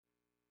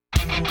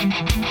Hi,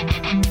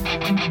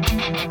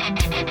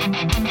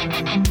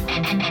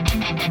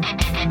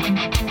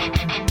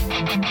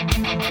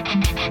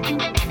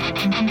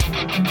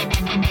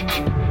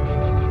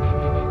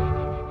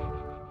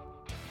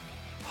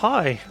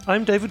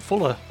 I'm David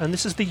Fuller, and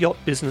this is the Yacht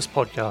Business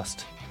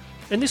Podcast.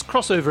 In this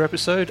crossover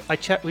episode, I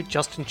chat with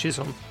Justin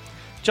Chisholm.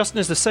 Justin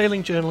is a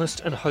sailing journalist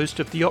and host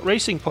of the Yacht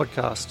Racing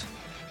Podcast.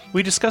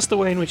 We discuss the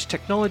way in which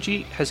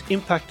technology has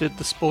impacted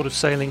the sport of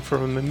sailing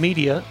from a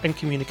media and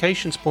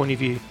communications point of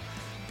view,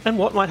 and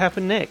what might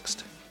happen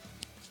next.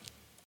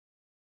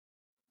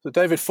 So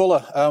David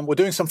Fuller, we're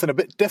doing something a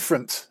bit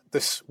different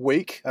this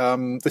week.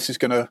 This is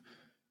going to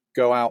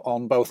go out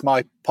on both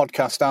my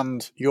podcast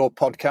and your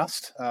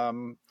podcast.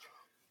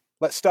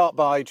 Let's start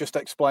by just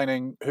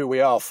explaining who we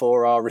are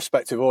for our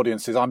respective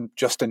audiences. I'm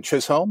Justin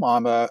Chisholm.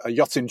 I'm a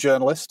yachting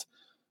journalist,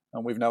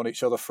 and we've known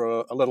each other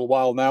for a little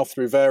while now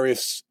through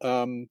various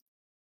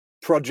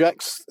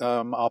projects,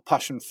 our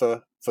passion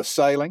for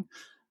sailing.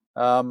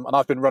 And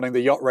I've been running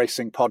the Yacht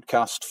Racing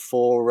Podcast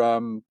for,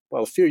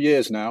 a few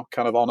years now,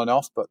 kind of on and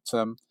off, but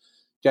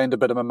gained a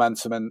bit of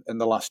momentum in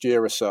the last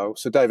year or so.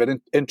 So,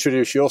 David,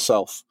 introduce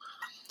yourself.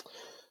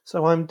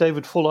 So I'm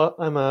David Fuller.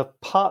 I'm a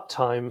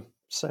part-time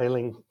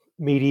sailing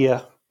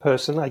media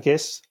person, I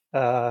guess.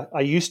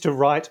 I used to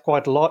write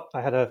quite a lot.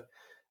 I had a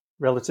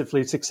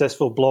relatively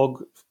successful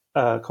blog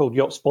called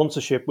Yacht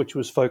Sponsorship, which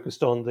was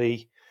focused on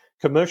the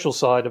commercial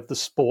side of the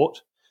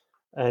sport,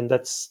 and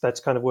that's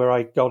kind of where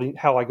I got in,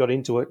 how I got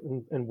into it,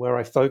 and where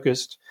I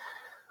focused.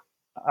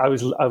 I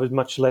was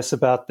much less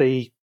about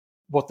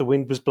what the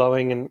wind was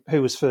blowing and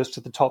who was first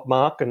to the top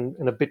mark,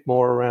 and a bit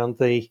more around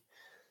the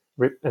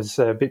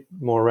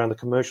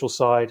commercial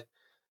side.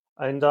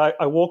 And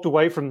I walked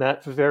away from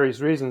that for various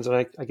reasons, and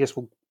I guess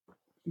we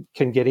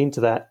can get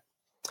into that.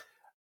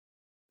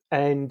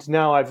 And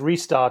now I've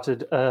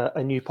restarted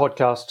a new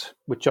podcast,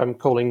 which I'm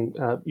calling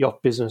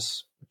Yacht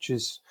Business, which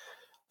is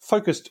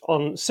focused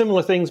on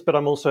similar things, but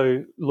I'm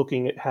also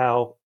looking at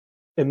how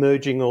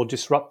emerging or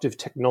disruptive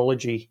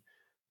technology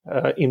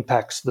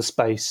impacts the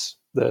space,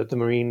 the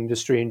marine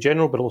industry in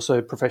general, but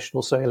also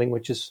professional sailing,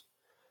 which is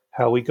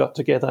how we got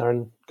together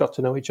and got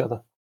to know each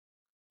other.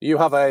 You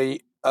have a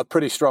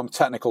pretty strong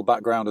technical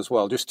background as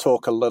well. Just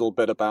talk a little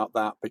bit about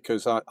that,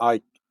 because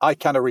I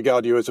kind of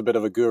regard you as a bit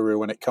of a guru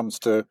when it comes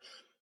to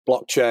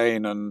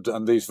blockchain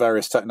and these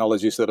various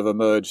technologies that have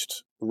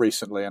emerged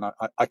recently. And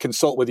I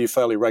consult with you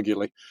fairly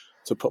regularly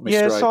to put me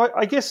straight. Yeah, so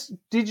I guess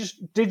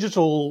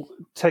digital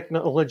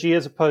technology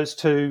as opposed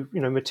to,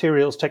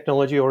 materials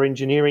technology or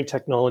engineering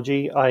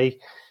technology, I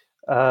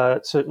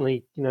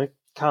certainly,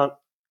 can't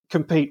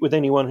compete with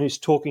anyone who's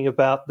talking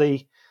about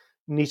the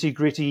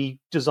nitty-gritty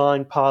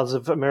design paths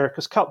of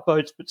America's Cup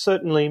boats, but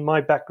certainly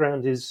my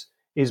background is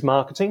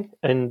marketing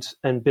and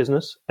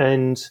business,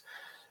 and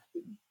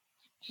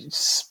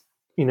since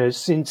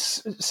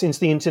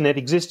the internet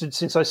existed,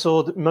 since I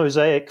saw that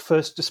Mosaic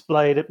first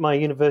displayed at my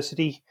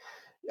university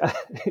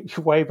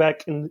way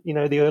back in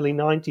the early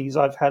 90s,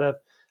 I've had a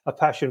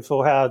passion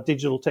for how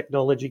digital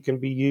technology can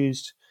be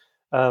used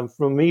from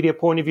a media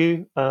point of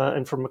view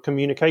and from a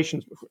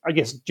communications, I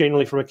guess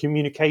generally from a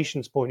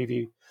communications point of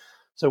view.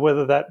 So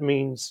whether that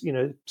means,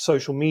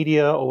 social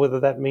media, or whether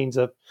that means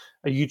a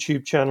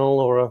YouTube channel,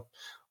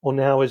 or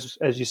now, as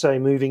you say,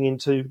 moving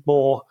into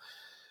more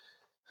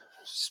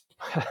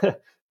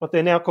what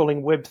they're now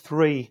calling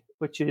Web3,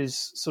 which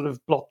is sort of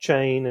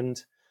blockchain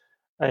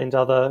and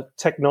other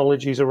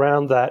technologies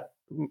around that,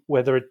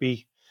 whether it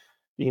be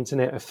the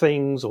Internet of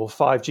Things or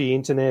 5G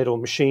internet or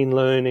machine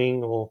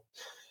learning or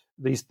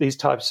these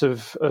types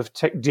of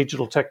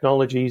digital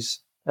technologies.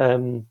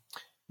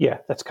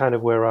 That's kind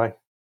of where I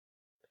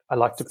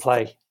like to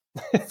play.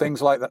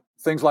 things like that,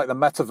 things like the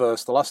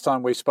metaverse. The last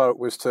time we spoke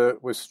was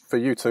for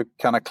you to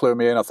kind of clue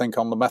me in, I think,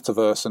 on the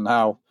metaverse and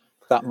how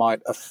that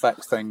might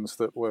affect things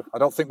that were. I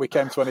don't think we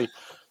came to any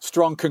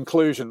strong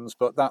conclusions,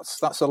 but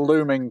that's a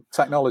looming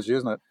technology,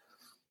 isn't it?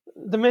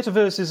 The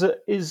metaverse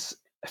is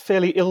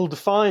fairly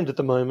ill-defined at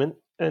the moment,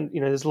 and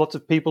there's lots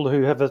of people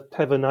who have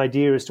an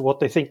idea as to what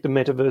they think the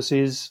metaverse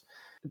is.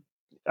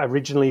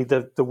 Originally,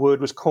 the word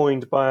was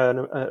coined by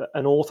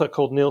an author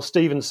called Neil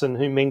Stephenson,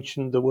 who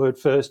mentioned the word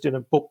first in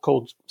a book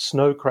called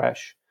Snow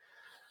Crash.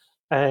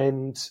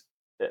 And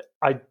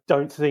I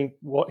don't think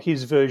what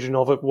his version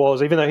of it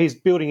was, even though he's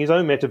building his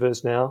own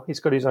metaverse now,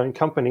 he's got his own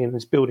company and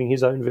is building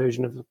his own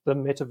version of the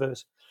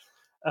metaverse.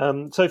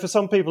 So for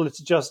some people, it's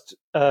just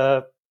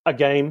a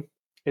game.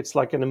 It's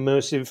like an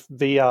immersive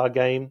VR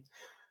game.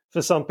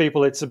 For some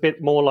people, it's a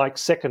bit more like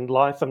Second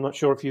Life. I'm not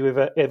sure if you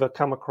ever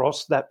come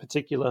across that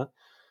particular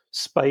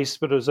space,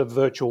 but as a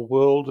virtual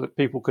world that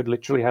people could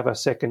literally have a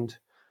second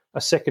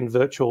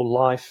virtual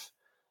life.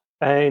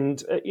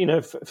 And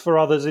for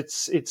others,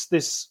 it's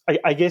this.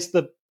 I guess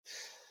the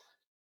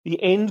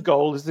end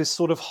goal is this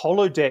sort of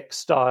holodeck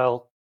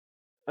style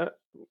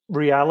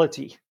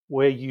reality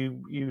where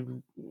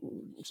you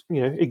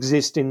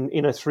exist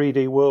in a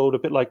 3D world, a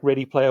bit like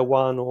Ready Player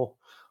One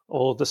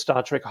or the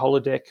Star Trek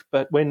holodeck.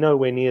 But we're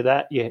nowhere near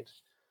that yet.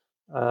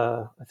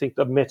 I think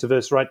the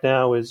metaverse right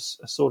now is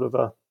a sort of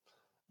a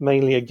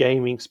mainly a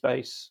gaming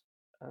space.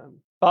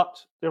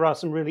 But there are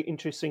some really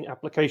interesting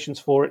applications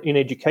for it in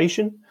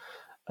education,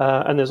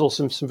 and there's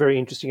also some very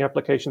interesting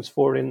applications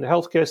for it in the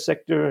healthcare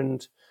sector,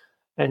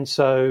 and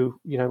so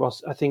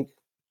I think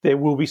there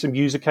will be some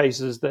user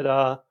cases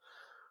that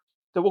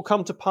will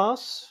come to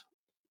pass.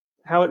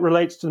 How it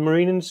relates to the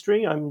marine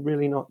industry, I'm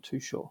really not too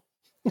sure.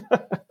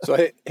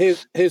 So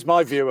here's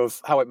my view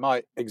of how it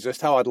might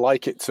exist, how I'd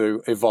like it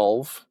to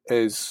evolve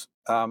is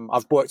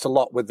I've worked a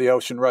lot with the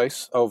Ocean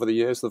Race over the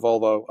years, the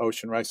Volvo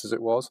Ocean Race as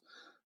it was.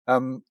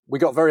 We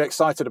got very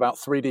excited about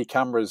 3D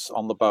cameras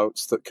on the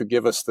boats that could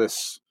give us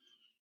this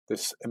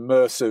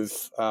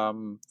immersive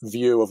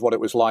view of what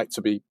it was like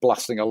to be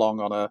blasting along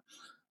on a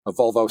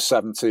Volvo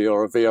 70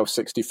 or a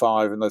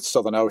VO65 in the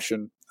Southern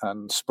Ocean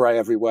and spray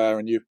everywhere,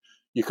 and you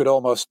could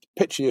almost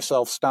picture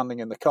yourself standing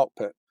in the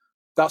cockpit.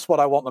 That's what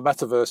I want the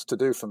metaverse to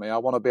do for me. I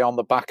want to be on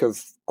the back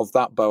of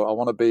that boat. I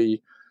want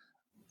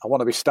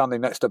to be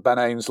standing next to Ben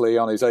Ainsley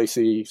on his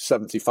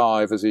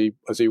AC-75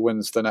 as he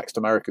wins the next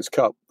America's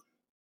Cup.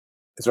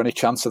 Is there any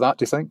chance of that,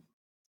 do you think?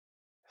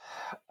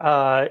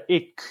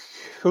 It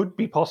could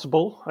be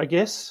possible, I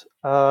guess.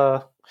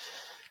 I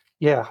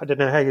don't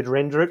know how you'd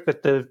render it,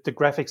 but the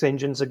graphics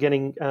engines are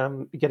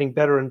getting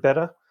better and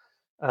better.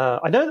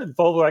 I know that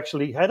Volvo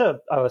actually had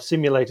a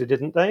simulator,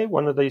 didn't they?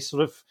 One of these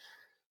sort of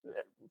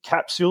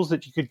capsules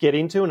that you could get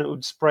into, and it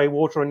would spray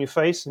water on your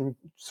face and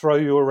throw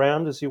you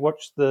around as you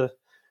watch the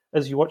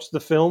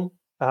film.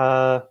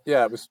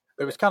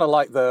 It was kind of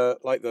like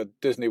the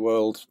Disney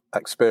World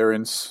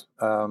experience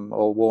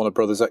or Warner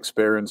Brothers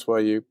experience, where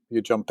you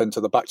jump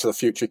into the Back to the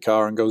Future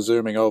car and go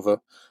zooming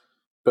over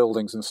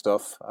buildings and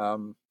stuff.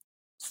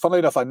 Funnily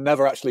enough, I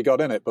never actually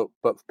got in it, but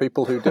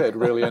people who did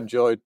really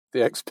enjoyed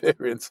the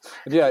experience.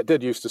 And it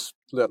did used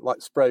to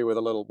like spray with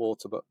a little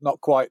water, but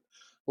not quite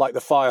like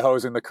the fire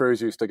hose in the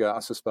cruise used to get, I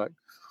suspect.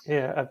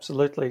 Yeah,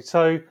 absolutely.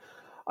 So,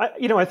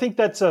 I think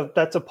that's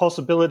a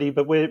possibility,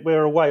 but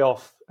we're a way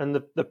off, and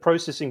the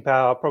processing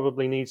power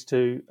probably needs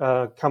to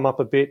come up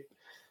a bit.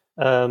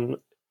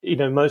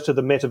 Most of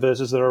the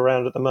metaverses that are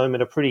around at the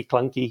moment are pretty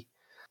clunky,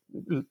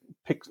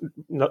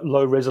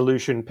 low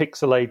resolution,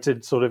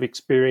 pixelated sort of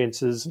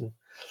experiences.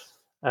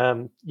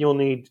 You'll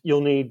need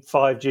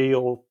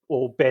 5G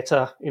or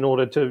better in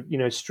order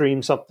to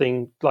stream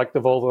something like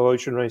the Volvo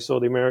Ocean Race or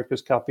the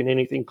America's Cup in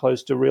anything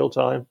close to real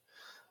time.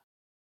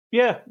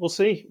 Yeah, we'll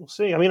see.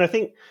 I mean, I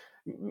think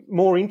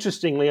more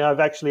interestingly,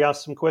 I've actually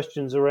asked some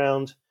questions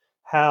around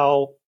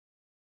how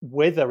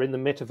weather in the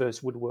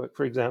metaverse would work.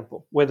 For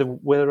example,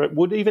 whether it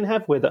would even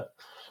have weather,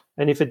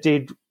 and if it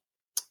did,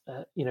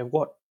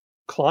 what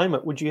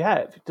climate would you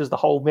have? Does the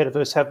whole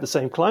metaverse have the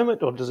same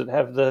climate, or does it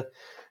have the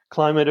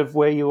climate of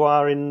where you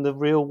are in the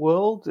real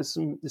world? There's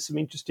some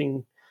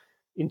interesting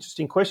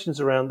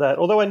questions around that.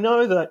 Although I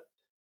know that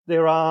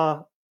there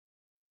are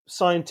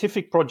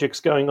scientific projects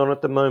going on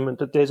at the moment,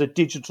 that there's a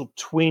digital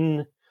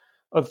twin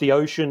of the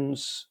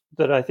oceans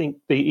that I think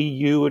the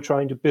EU are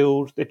trying to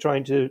build. They're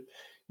trying to,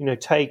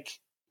 take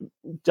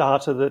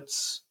data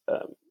that's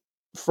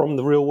from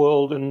the real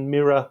world and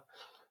mirror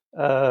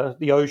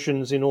the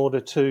oceans in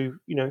order to,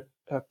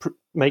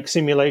 make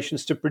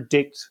simulations to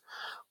predict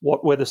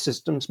what weather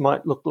systems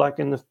might look like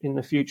in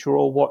the future,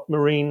 or what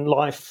marine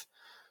life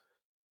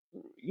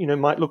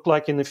might look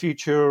like in the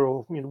future,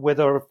 or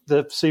whether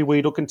the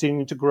seaweed will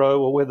continue to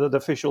grow or whether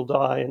the fish will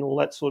die and all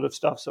that sort of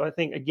stuff. So I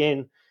think,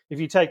 again, if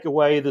you take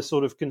away the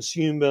sort of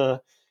consumer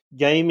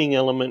gaming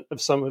element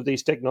of some of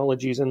these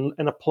technologies and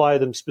apply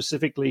them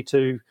specifically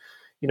to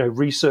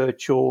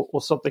research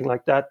or something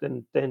like that,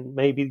 then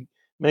maybe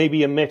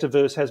a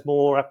metaverse has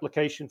more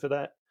application for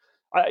that.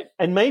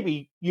 And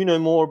maybe you know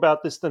more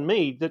about this than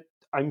me, that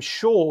I'm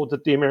sure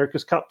that the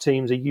America's Cup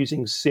teams are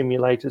using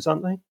simulators,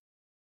 aren't they?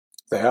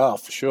 They are,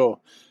 for sure.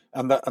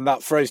 And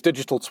that phrase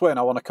digital twin,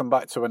 I want to come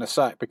back to in a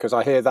sec, because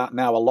I hear that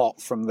now a lot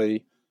from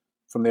the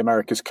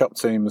America's Cup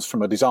teams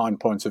from a design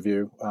point of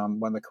view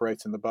when they're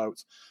creating the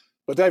boats.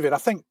 But David, I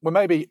think we're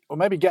maybe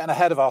getting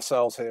ahead of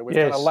ourselves here. We've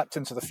kind of leapt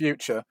into the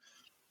future.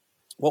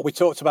 What we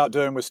talked about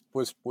doing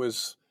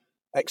was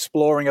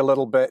exploring a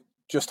little bit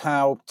just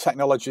how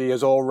technology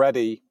has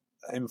already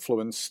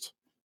influenced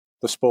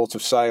the sport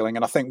of sailing,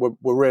 and I think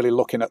we're really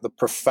looking at the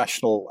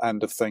professional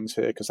end of things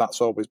here, because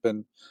that's always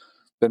been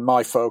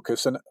my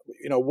focus. And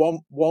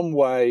one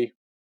way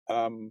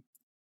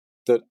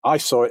that I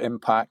saw it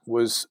impact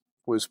was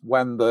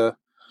when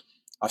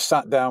I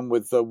sat down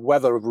with the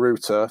weather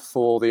router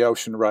for the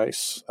Ocean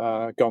Race,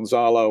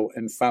 Gonzalo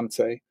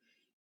Infante,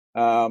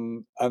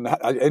 and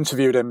I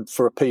interviewed him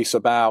for a piece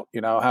about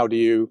how do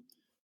you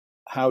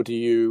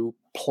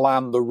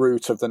plan the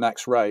route of the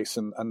next race,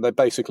 and they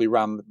basically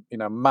ran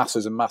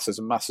masses and masses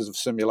and masses of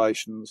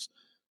simulations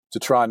to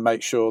try and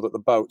make sure that the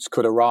boats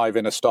could arrive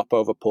in a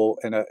stopover port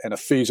in a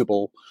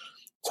feasible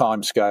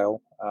timescale,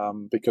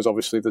 because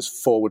obviously there's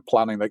forward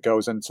planning that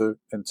goes into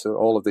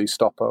all of these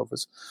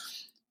stopovers.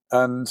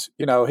 And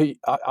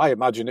I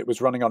imagine it was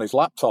running on his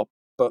laptop,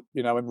 but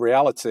in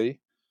reality,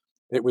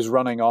 it was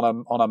running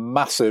on a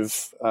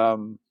massive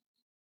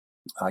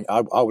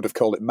I would have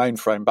called it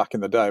mainframe back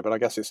in the day, but I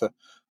guess it's a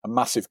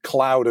massive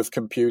cloud of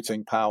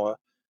computing power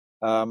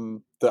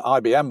that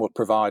IBM were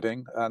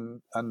providing,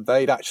 and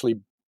they'd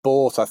actually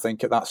bought, I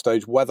think, at that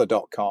stage,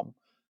 weather.com.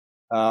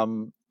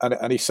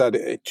 And he said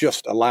it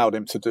just allowed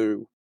him to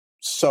do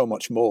so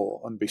much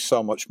more and be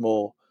so much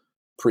more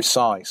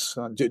precise.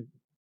 Do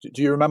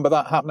you remember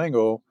that happening?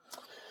 Or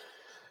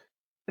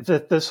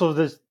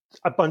there's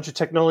a bunch of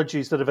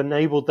technologies that have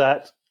enabled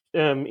that,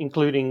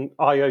 including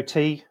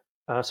IoT.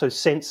 So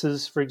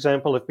sensors, for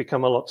example, have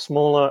become a lot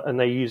smaller and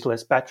they use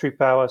less battery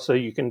power, so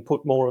you can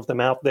put more of them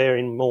out there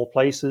in more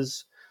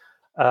places.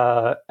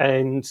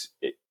 And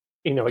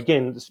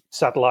again,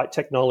 satellite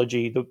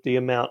technology, the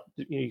amount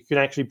you can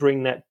actually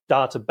bring that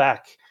data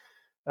back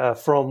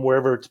from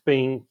wherever it's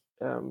being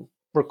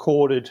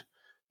recorded,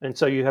 and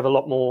so you have a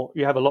lot more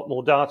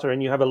data,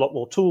 and you have a lot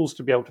more tools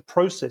to be able to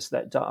process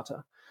that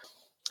data.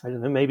 I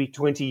don't know, maybe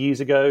 20 years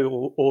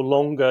ago or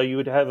longer, you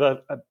would have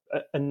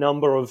a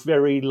number of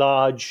very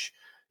large,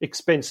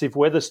 expensive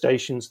weather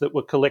stations that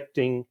were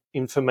collecting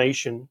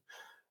information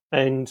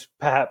and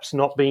perhaps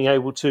not being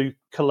able to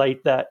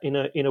collate that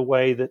in a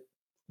way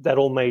that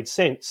all made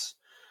sense.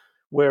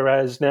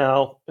 Whereas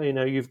now,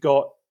 you've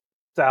got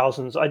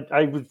thousands.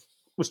 I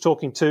was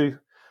talking to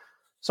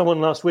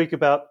someone last week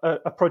about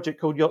a project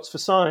called Yachts for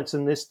Science,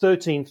 and there's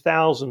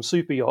 13,000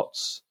 super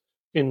yachts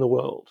in the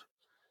world.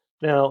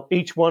 Now,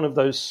 each one of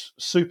those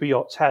super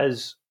yachts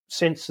has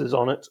sensors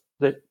on it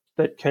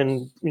that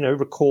can,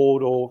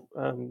 record or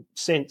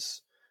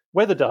sense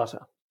weather data.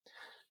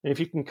 And if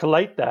you can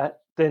collate that,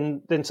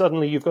 then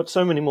suddenly you've got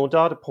so many more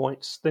data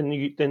points than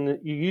you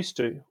used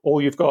to.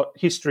 Or you've got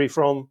history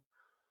from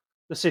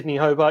the Sydney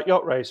Hobart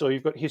Yacht Race, or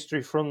you've got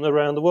history from the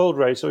Round the World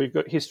Race, or you've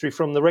got history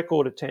from the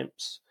record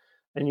attempts.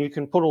 And you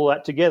can put all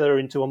that together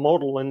into a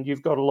model, and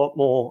you've got a lot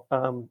more,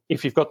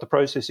 if you've got the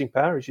processing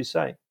power, as you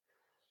say.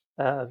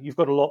 You've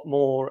got a lot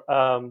more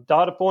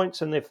data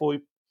points, and therefore,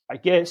 I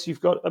guess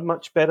you've got a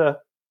much better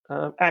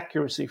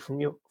accuracy for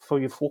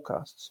your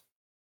forecasts.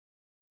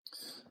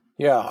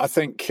 Yeah, I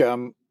think.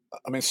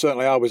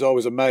 Certainly, I was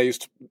always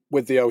amazed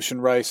with the ocean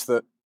race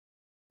that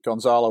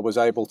Gonzalo was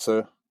able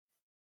to,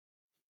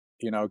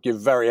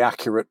 give very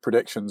accurate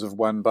predictions of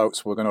when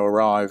boats were going to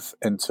arrive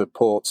into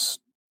ports,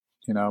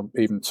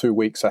 even 2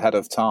 weeks ahead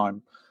of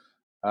time.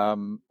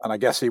 And I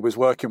guess he was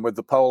working with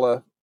the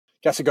polar.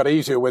 Guess it got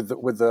easier with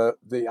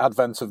the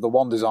advent of the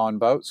One Design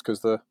boats,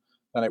 because then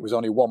it was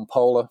only one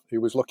polar he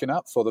was looking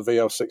at for the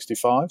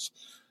VO65s,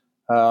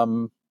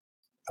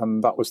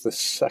 and that was the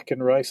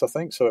second race, I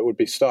think. So it would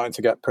be starting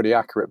to get pretty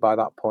accurate by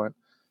that point.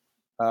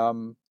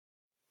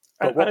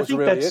 But what I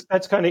think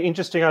that's kind of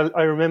interesting.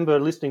 I remember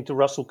listening to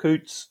Russell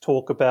Coutts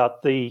talk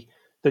about the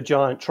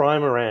giant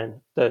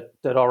trimaran that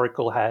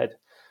Oracle had,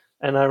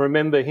 and I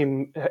remember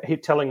him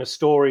telling a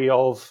story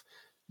of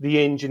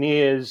the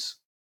engineers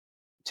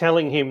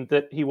telling him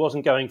that he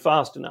wasn't going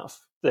fast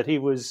enough, that he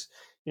was,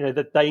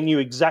 that they knew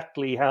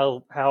exactly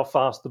how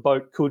fast the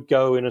boat could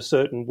go in a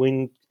certain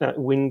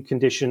wind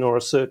condition or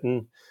a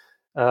certain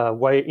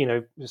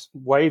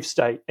wave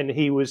state, and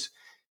he was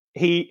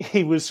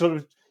sort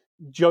of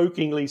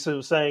jokingly sort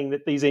of saying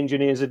that these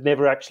engineers had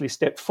never actually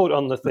stepped foot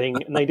on the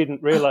thing, and they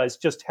didn't realize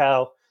just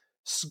how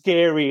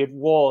scary it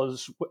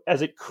was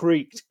as it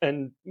creaked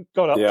and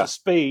got up to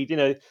speed.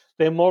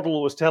 Their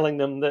model was telling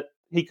them that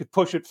he could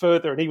push it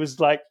further, and he was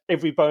like,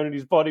 every bone in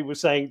his body was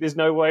saying, there's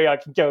no way I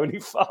can go any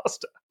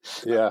faster.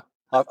 Yeah,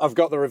 I've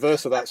got the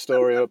reverse of that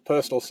story, a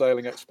personal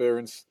sailing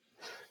experience.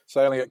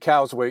 Sailing at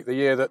Cowes Week, the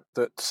year that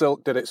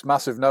Silk did its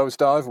massive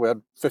nosedive. We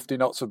had 50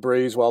 knots of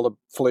breeze while the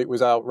fleet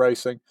was out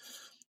racing.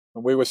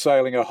 And we were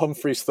sailing a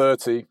Humphreys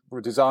 30,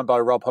 designed by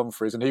Rob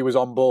Humphreys, and he was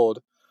on board.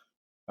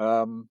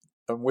 And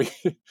we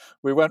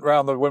went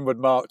round the windward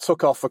mark,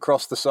 took off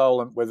across the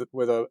Solent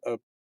with a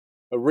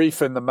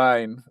reef in the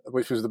main,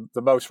 which was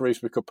the most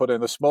reefs we could put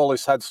in, the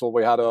smallest headsail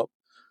we had up.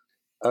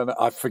 And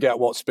I forget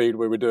what speed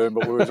we were doing,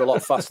 but we was a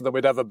lot faster than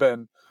we'd ever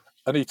been.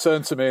 And he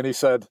turned to me and he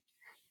said,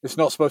 "It's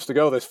not supposed to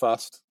go this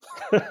fast."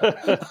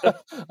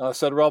 I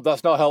said, "Rob,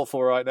 that's not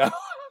helpful right now."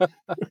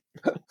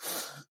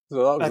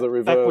 So that was the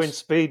reverse. Back when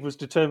speed was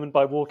determined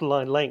by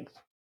waterline length.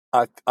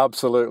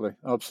 Absolutely.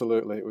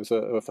 It was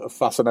a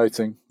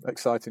fascinating,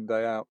 exciting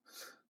day out.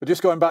 But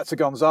just going back to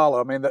Gonzalo,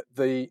 I mean,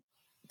 the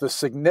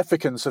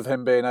significance of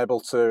him being able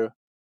to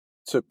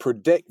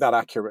predict that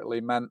accurately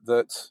meant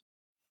that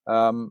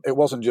it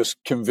wasn't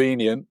just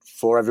convenient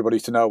for everybody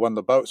to know when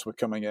the boats were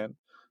coming in.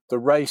 The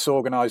race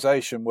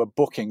organisation were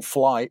booking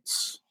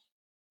flights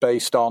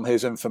based on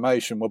his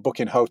information. We're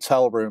booking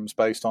hotel rooms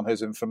based on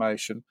his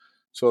information.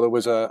 So there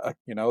was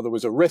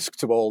a risk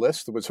to all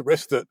this. There was a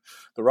risk that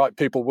the right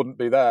people wouldn't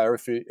be there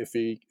if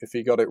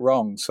he got it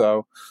wrong.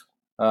 So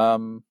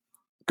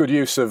good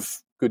use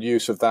of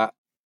that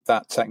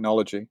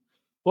technology.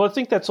 Well, I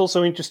think that's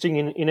also interesting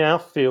in our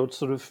field,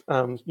 sort of,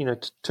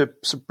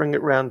 to bring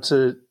it round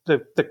to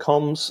the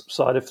comms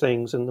side of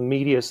things and the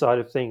media side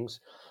of things.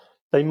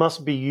 They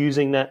must be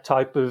using that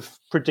type of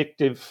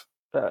predictive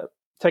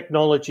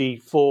technology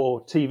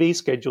for TV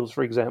schedules,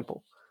 for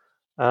example.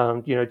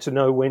 to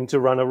know when to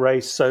run a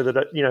race so that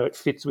it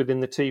fits within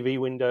the TV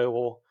window,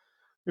 or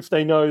if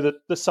they know that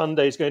the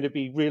Sunday is going to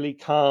be really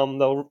calm,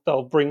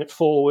 they'll bring it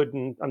forward.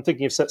 And I'm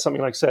thinking of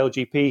something like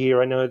SailGP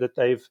here. I know that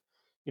they've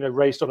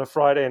raced on a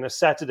Friday and a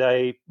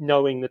Saturday,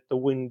 knowing that the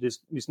wind is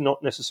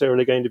not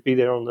necessarily going to be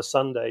there on the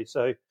Sunday.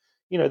 So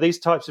these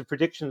types of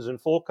predictions and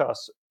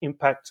forecasts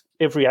impact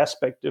every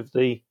aspect of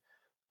the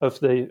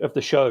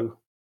show.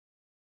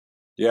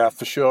 Yeah,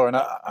 for sure. And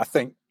I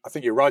think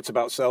you're right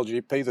about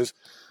SailGP. There's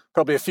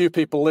probably a few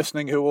people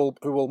listening who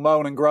will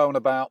moan and groan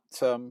about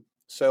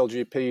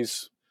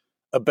SailGP's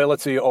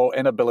ability or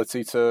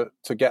inability to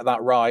get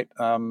that right.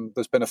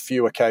 There's been a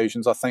few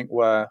occasions, I think,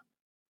 where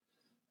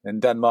in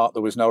Denmark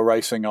there was no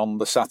racing on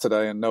the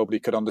Saturday and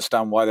nobody could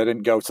understand why they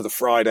didn't go to the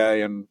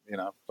Friday, and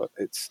but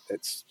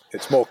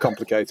it's more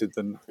complicated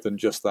than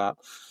just that.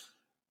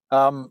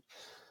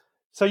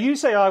 So you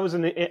say I was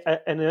an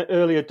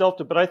early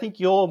adopter, but I think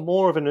you're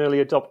more of an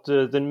early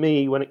adopter than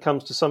me when it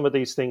comes to some of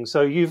these things.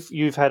 So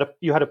you had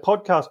a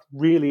podcast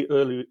really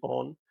early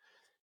on.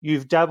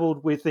 You've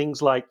dabbled with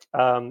things like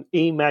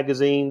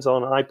e-magazines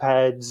on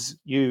iPads.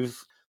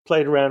 You've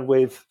played around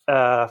with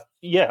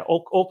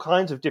all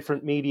kinds of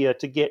different media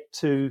to get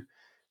to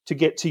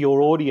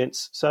your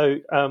audience. So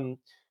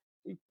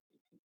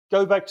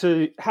go back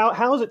to how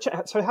has it?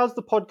 So how's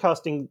the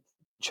podcasting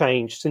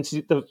changed since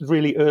the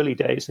really early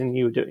days when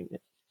you were doing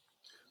it?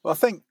 Well, I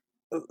think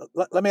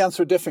let me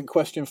answer a different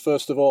question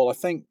first of all. I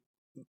think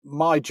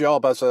my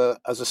job as a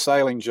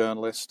sailing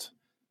journalist,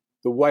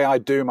 the way I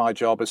do my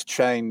job has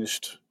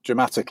changed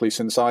dramatically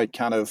since I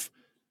kind of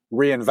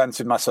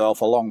reinvented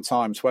myself a long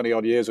time, 20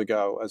 odd years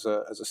ago, as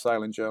a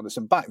sailing journalist.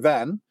 And back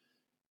then,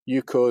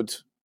 you could,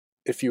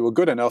 if you were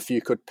good enough,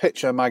 you could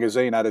pitch a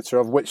magazine editor,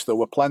 of which there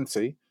were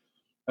plenty,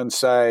 and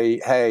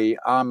say, hey,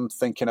 I'm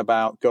thinking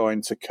about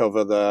going to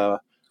cover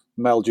the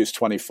Melges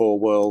 24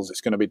 Worlds.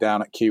 It's going to be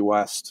down at Key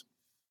West.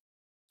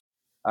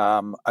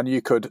 And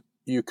you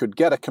could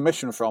get a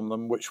commission from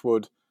them, which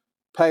would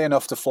pay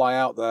enough to fly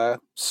out there,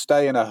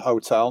 stay in a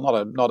hotel,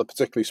 not a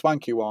particularly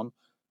swanky one,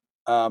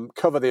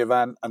 cover the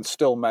event, and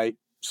still make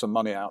some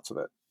money out of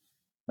it.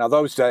 Now,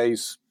 those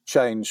days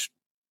changed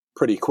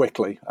pretty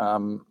quickly.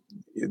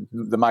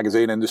 The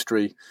magazine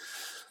industry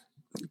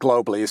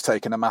globally has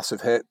taken a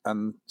massive hit,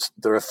 and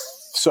there are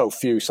so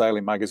few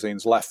sailing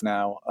magazines left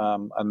now,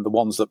 and the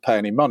ones that pay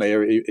any money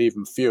are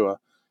even fewer.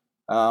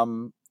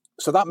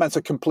 So that meant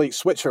a complete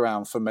switch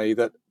around for me,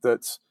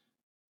 that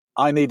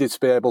I needed to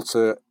be able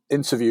to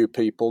interview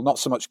people, not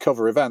so much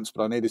cover events,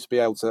 but I needed to be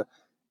able to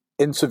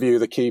interview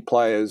the key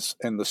players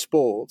in the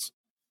sport.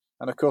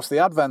 And of course, the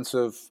advent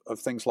of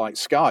things like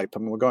Skype,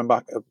 and we're going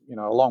back a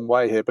long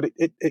way here, but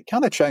it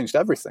kind of changed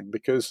everything,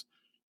 because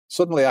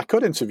suddenly I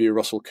could interview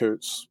Russell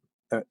Coutts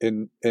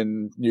in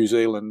New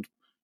Zealand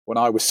when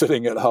I was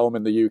sitting at home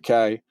in the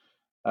UK,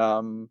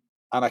 and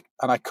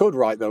I could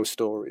write those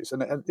stories,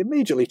 and it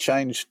immediately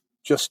changed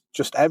just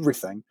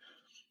everything.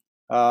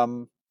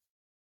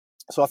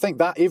 So I think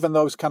that even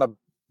those kind of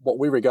what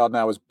we regard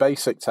now as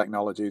basic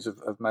technologies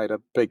have made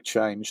a big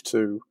change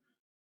to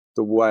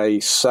the way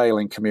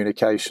sailing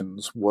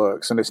communications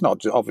works. And it's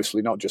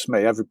obviously not just me.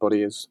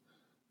 Everybody has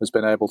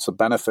been able to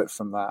benefit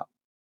from that.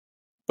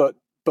 But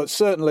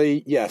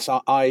certainly, yes,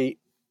 I'm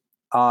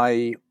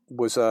a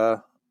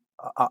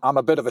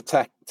bit of a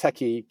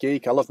techie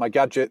geek. I love my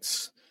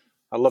gadgets.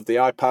 I loved the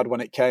iPad when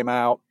it came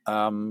out.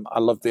 I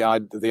loved the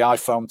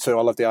iPhone too.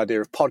 I love the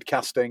idea of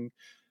podcasting.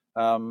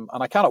 And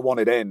I kind of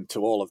wanted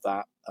into all of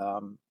that.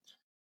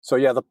 So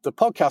yeah, the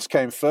podcast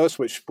came first,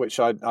 which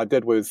I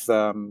did with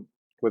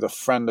a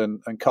friend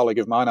and colleague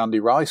of mine, Andy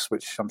Rice,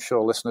 which I'm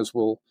sure listeners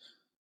will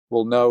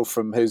know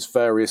from his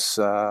various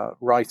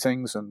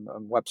writings and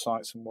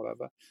websites and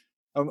whatever.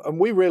 And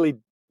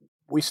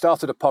we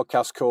started a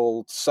podcast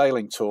called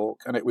Sailing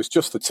Talk, and it was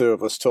just the two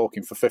of us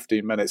talking for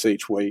 15 minutes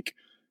each week,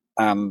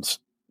 and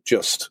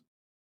just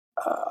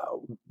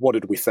what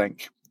did we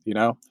think?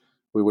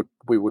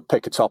 We would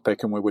pick a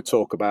topic and we would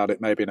talk about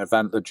it, maybe an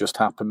event that just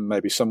happened,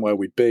 maybe somewhere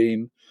we'd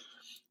been.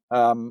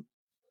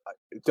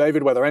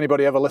 David, whether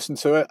anybody ever listened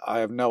to it, I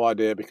have no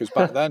idea, because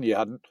back then you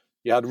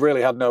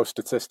really had no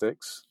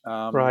statistics.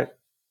 Right.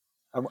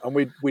 And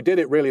we did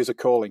it really as a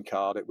calling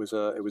card. It was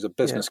a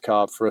business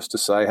card for us to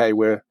say, hey,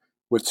 we're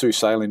two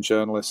sailing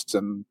journalists,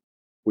 and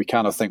we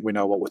kind of think we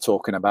know what we're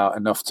talking about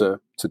enough to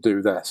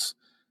do this.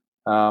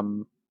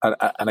 And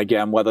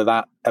again, whether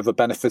that ever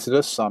benefited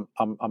us, I'm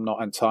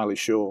not entirely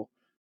sure.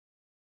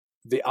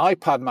 The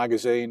iPad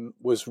magazine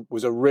was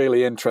a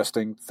really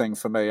interesting thing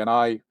for me, and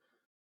I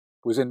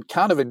was in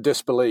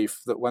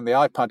disbelief that when the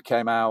iPad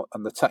came out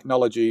and the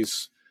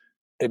technologies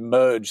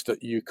emerged, that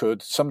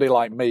somebody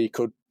like me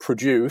could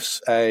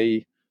produce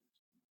an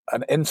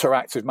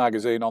interactive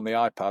magazine on the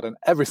iPad, and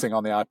everything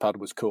on the iPad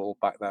was cool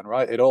back then,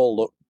 right? It all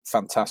looked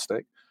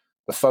fantastic.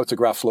 The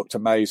photographs looked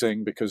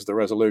amazing because the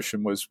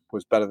resolution was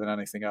better than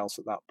anything else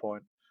at that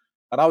point.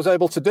 And I was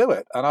able to do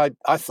it. And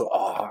I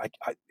thought,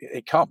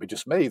 it can't be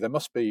just me. There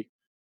must be,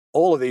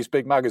 all of these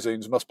big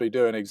magazines must be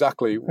doing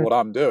exactly what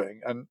I'm doing.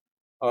 And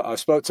I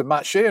spoke to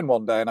Matt Sheehan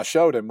one day and I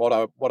showed him what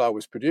I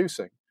was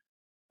producing,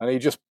 and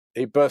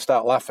he burst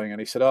out laughing and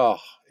he said,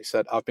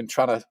 I've been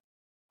trying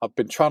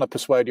to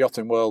persuade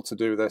Yachting World to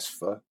do this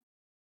for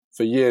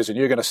years, and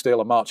you're going to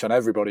steal a march on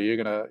everybody. You're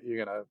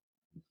gonna.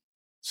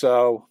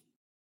 So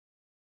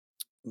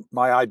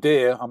my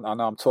idea, I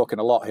know I'm talking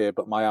a lot here,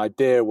 but my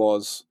idea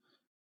was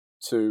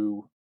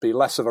to be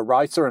less of a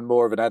writer and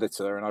more of an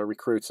editor, and I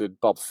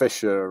recruited Bob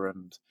Fisher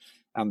and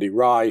Andy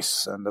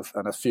Rice and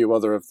a few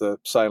other of the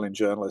sailing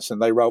journalists,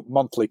 and they wrote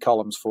monthly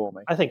columns for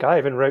me. I think I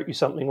even wrote you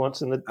something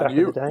once in the back of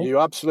the day. You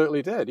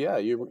absolutely did, yeah.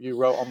 You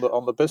wrote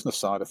on the business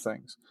side of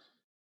things.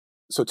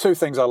 So two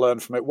things I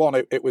learned from it. One,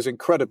 it was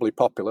incredibly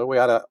popular. We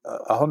had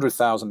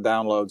 100,000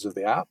 downloads of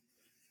the app,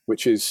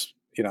 which is,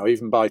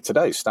 even by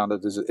today's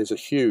standard, is a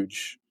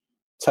huge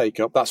take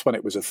up. That's when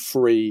it was a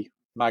free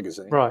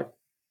magazine, right?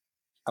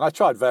 And I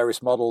tried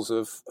various models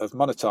of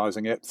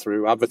monetizing it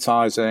through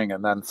advertising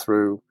and then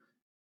through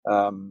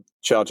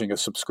charging a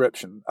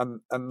subscription.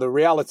 And the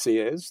reality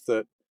is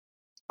that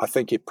I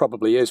think it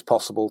probably is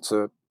possible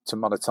to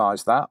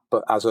monetize that,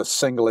 but as a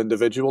single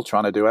individual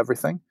trying to do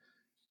everything,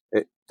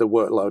 the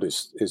workload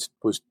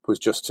was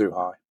just too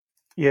high.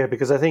 Yeah,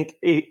 because I think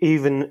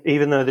even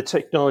though the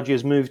technology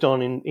has moved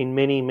on in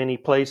many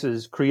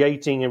places,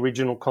 creating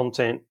original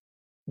content,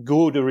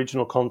 good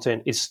original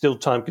content, is still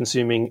time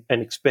consuming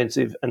and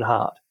expensive and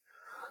hard.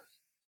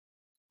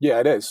 Yeah,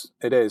 it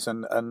is,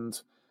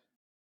 and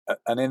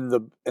in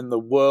the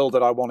world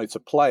that I wanted to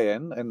play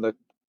in the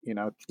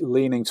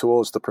leaning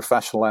towards the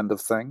professional end of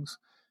things,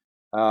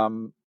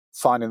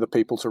 finding the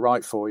people to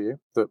write for you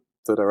that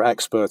are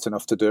expert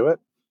enough to do it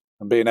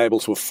and being able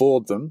to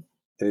afford them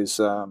is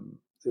an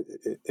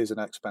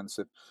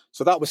expensive.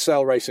 So that was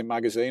Sail Racing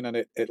Magazine, and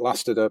it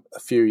lasted a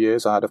few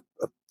years. I had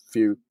a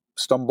few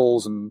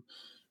stumbles and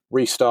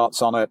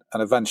restarts on it,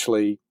 and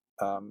eventually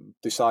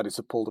decided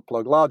to pull the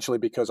plug, largely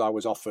because I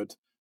was offered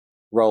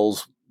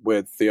roles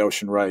with the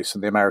Ocean Race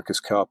and the America's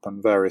Cup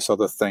and various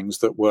other things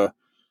that were,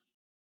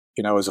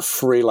 as a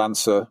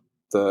freelancer,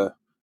 the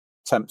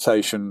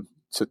temptation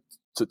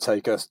to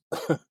take a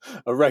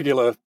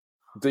regular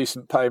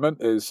decent payment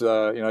is, you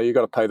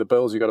got to pay the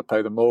bills, you got to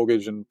pay the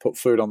mortgage and put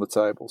food on the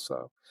table.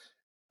 So,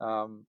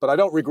 but I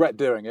don't regret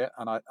doing it,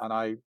 and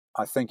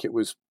I think it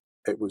was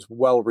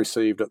well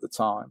received at the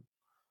time.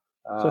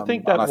 So I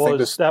think that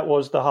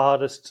was the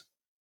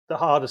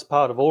hardest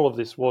part of all of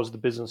this was the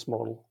business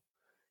model.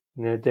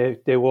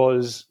 There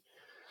was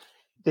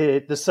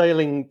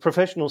the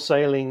professional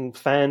sailing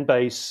fan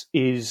base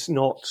is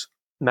not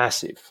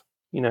massive.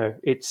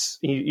 It's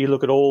you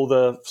look at all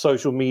the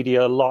social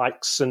media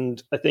likes,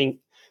 and I think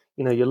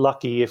you're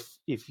lucky if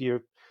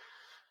you're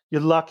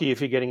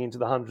getting into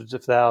the hundreds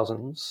of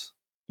thousands.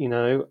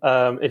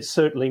 It's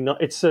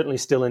certainly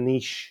still a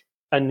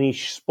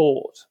niche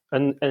sport,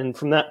 and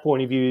from that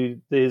point of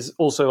view, there's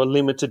also a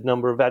limited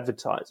number of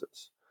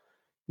advertisers.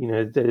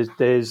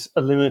 There's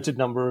a limited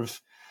number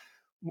of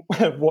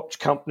watch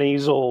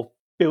companies or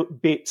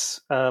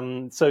bits.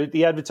 So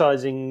the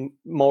advertising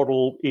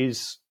model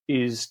is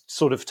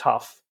sort of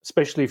tough,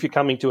 especially if you're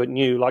coming to it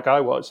new, like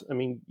I was. I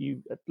mean,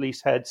 you at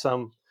least had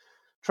some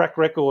track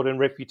record and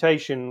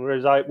reputation,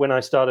 whereas when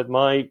I started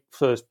my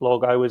first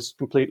blog, I was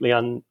completely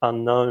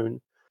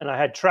unknown, and I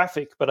had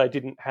traffic, but I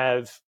didn't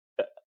have.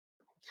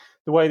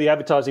 The way the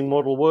advertising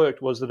model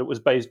worked was that it was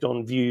based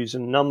on views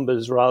and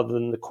numbers rather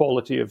than the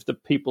quality of the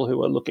people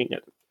who are looking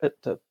at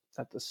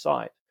the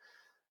site.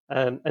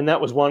 And that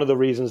was one of the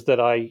reasons that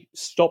I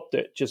stopped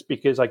it, just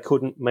because I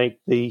couldn't make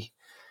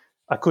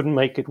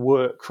it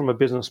work from a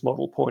business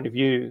model point of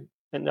view.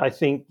 And I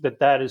think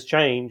that has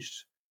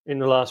changed in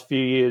the last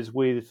few years,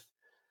 with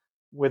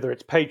whether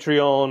it's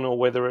Patreon or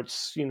whether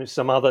it's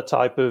some other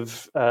type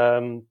of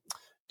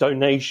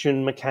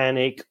donation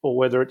mechanic, or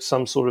whether it's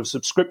some sort of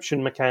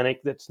subscription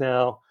mechanic. That's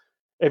now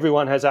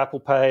everyone has Apple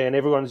Pay, and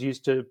everyone's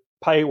used to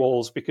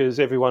paywalls because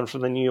everyone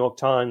from the New York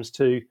Times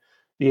to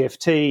the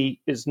FT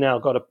has now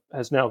got a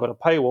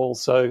paywall.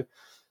 So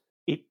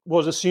it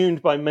was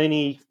assumed by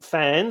many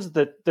fans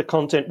that the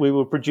content we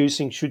were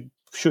producing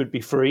should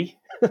be free.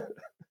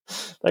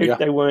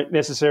 They weren't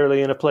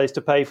necessarily in a place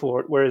to pay for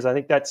it. Whereas I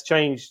think that's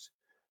changed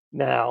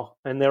now,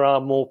 and there are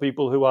more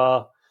people who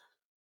are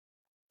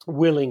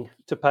willing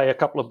to pay a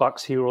couple of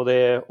bucks here or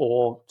there,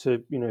 or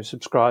to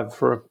subscribe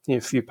for a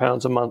few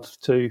pounds a month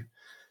to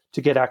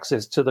get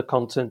access to the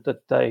content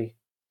that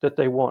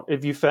they want.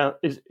 Have you found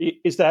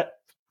is that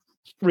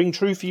ring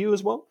true for you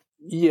as well?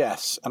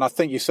 Yes, and I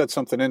think you said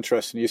something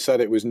interesting. You said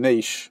it was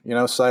niche.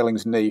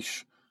 Sailing's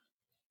niche,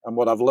 and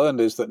what I've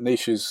learned is that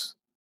niche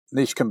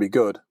can be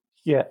good.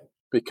 Yeah,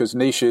 because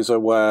niches are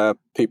where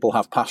people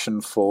have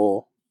passion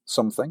for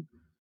something.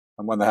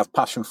 And when they have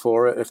passion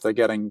for it, if they're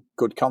getting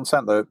good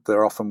content,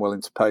 they're often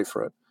willing to pay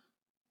for it.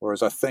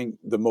 Whereas I think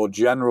the more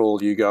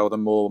general you go, the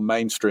more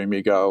mainstream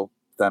you go,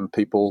 then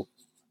people,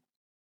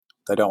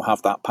 they don't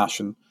have that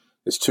passion.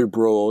 It's too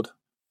broad.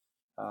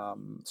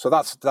 So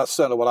that's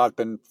certainly what I've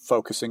been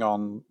focusing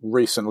on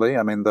recently.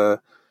 I mean,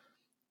 the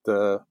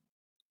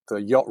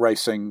yacht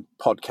racing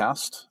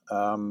podcast,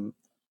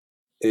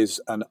 is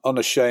an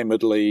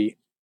unashamedly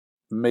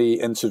me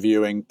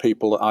interviewing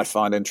people that I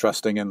find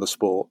interesting in the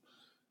sport.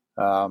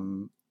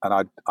 And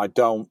I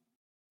don't,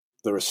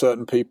 there are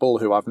certain people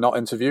who I've not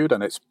interviewed,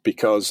 and it's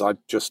because I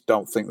just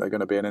don't think they're going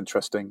to be an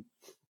interesting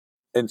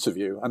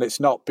interview. And it's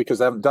not because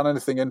they haven't done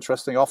anything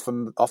interesting.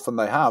 Often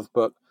they have,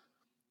 but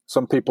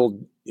some people,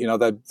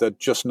 they're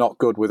just not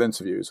good with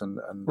interviews and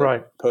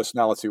right.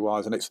 personality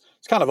wise, and it's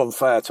kind of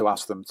unfair to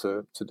ask them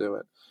to do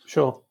it.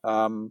 Sure.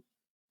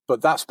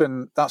 But that's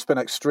been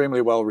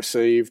extremely well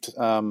received.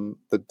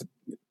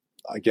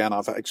 Again,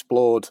 I've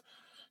explored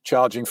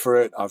charging for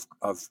it.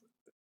 I've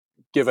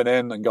given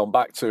in and gone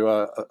back to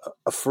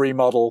a free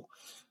model,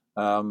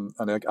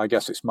 and I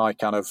guess it's my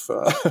kind of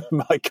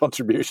my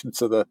contribution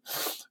to the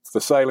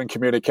sailing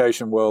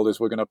communication world is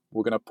we're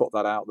gonna put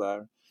that out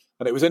there.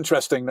 And it was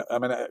interesting. I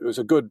mean, it was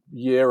a good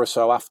year or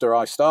so after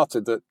I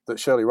started that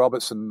Shirley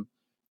Robertson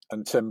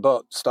and Tim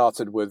Butt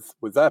started with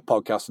their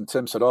podcast, and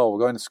Tim said, "Oh, we're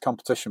going into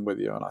competition with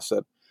you," and I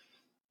said,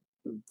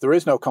 "There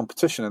is no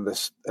competition in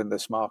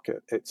this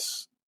market.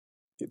 It's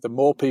the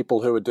more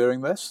people who are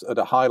doing this at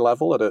a high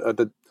level, at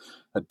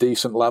a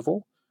decent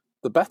level,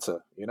 the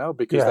better,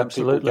 because then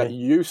absolutely. People get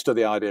used to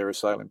the idea of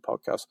sailing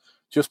podcasts.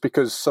 Just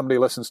because somebody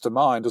listens to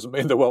mine doesn't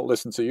mean they won't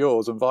listen to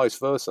yours, and vice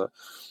versa.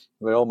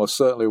 They almost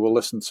certainly will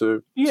listen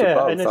to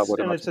both.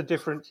 And it's a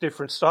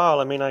different style.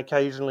 I mean, I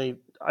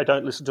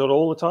don't listen to it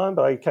all the time,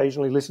 but I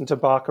occasionally listen to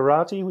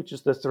Barkarati, which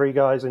is the three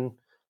guys in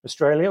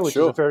Australia, which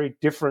is a very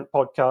different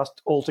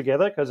podcast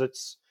altogether because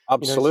it's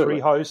three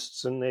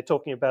hosts and they're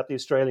talking about the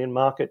Australian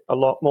market a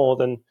lot more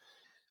than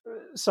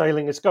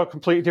sailing. It's got a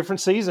completely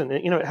different season.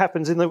 It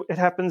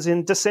happens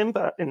in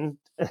December in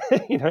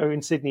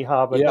in Sydney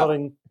Harbour, not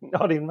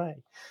in May.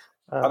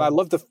 And I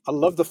love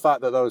the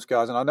fact that those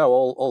guys, and I know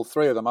all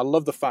three of them, I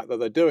love the fact that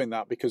they're doing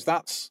that because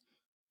that's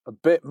a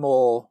bit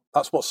more.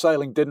 That's what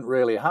sailing didn't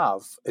really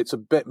have. It's a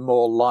bit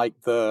more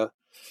like the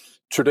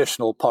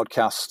traditional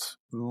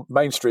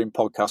mainstream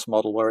podcast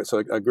model, where it's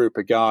a group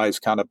of guys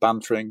kind of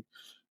bantering.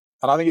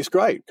 And I think it's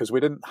great because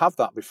we didn't have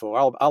that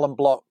before. Alan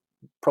Block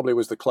probably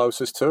was the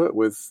closest to it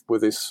with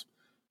his.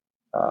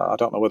 I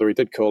don't know whether he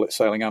did call it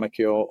Sailing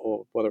Anarchy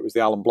or whether it was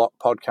the Alan Block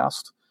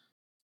podcast.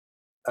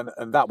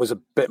 And that was a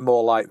bit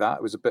more like that.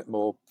 It was a bit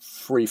more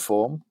free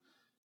form.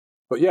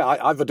 But yeah,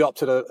 I've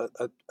adopted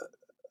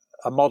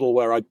a model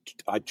where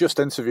I just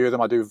interview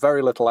them. I do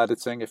very little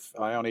editing. If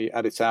I only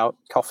edit out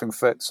coughing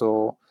fits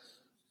or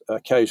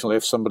occasionally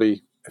if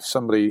somebody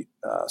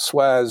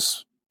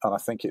swears, and I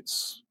think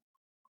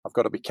I've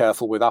got to be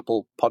careful with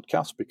Apple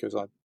Podcasts because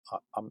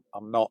I'm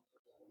not.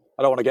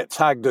 I don't want to get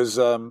tagged as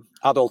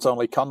adult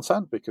only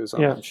content because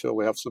I'm sure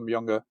we have some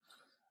younger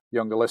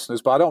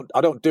listeners, but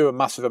I don't do a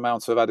massive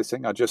amount of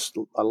editing. I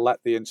let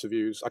the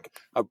interviews.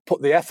 I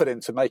put the effort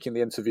into making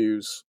the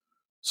interviews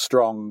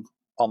strong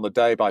on the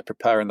day by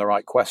preparing the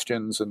right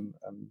questions and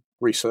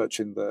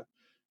researching the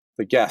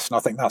guests. And I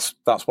think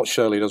that's what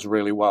Shirley does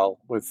really well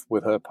with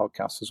her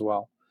podcast as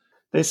well.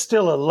 There's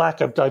still a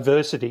lack of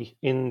diversity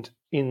in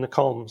the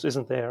comms,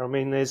 isn't there? I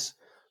mean, there's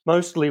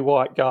mostly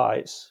white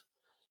guys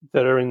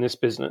that are in this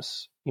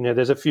business.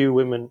 There's a few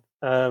women,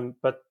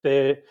 but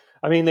there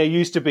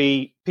used to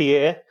be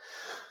Pierre,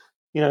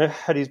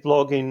 had his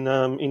blog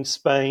in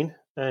Spain,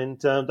 and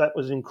that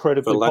was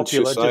incredibly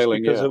popular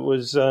sailing, just because it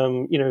was,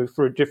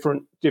 for a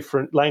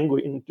different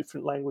language in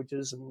different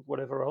languages and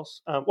whatever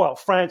else.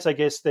 France, I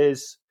guess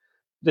there's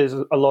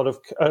a lot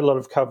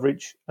of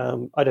coverage.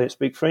 I don't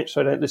speak French,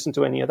 so I don't listen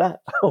to any of that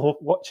or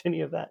watch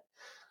any of that.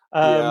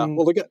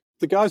 Well,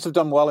 the guys have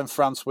done well in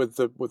France with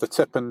the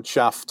Tip and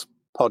Shaft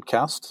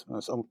podcast.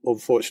 That's an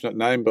unfortunate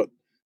name, but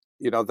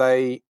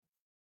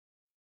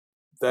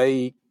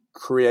they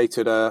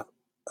created a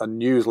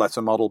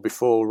newsletter model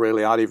before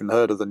really I'd even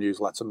heard of the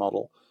newsletter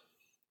model,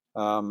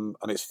 and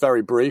it's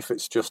very brief.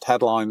 It's just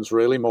headlines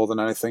really more than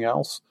anything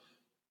else.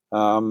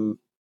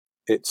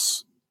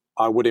 It's,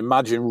 I would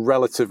imagine,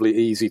 relatively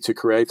easy to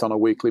create on a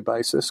weekly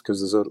basis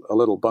because there's a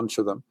little bunch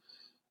of them.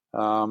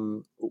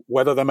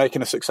 Whether they're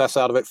making a success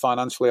out of it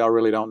financially, I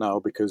really don't know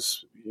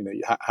because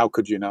how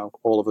could you know?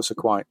 All of us are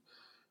quite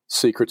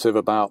secretive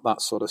about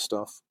that sort of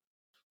stuff.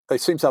 They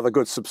seem to have a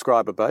good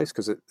subscriber base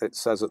because it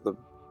says at the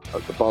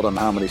bottom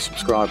how many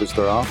subscribers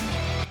there are.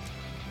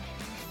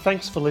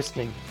 Thanks for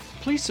listening.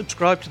 Please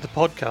subscribe to the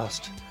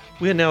podcast.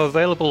 We are now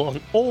available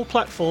on all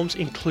platforms,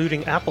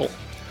 including Apple.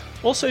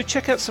 Also,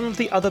 check out some of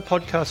the other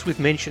podcasts we've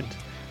mentioned.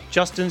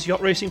 Justin's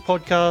Yacht Racing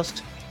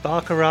Podcast,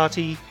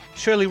 Barkarati,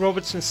 Shirley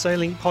Robertson's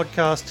Sailing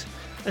Podcast,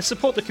 and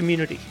support the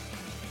community.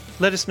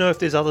 Let us know if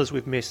there's others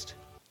we've missed.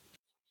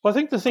 Well, I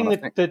think the thing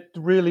that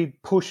really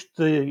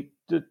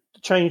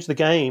changed the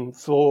game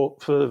for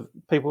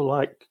people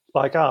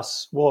like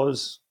us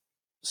was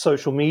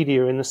social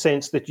media, in the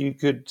sense that you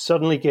could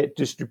suddenly get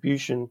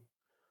distribution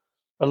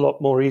a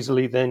lot more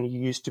easily than you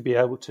used to be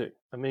able to.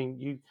 I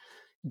mean,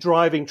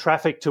 driving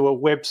traffic to a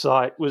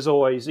website was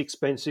always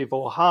expensive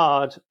or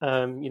hard.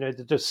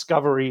 The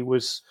discovery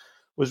was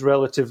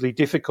relatively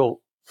difficult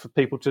for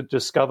people to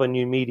discover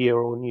new media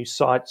or new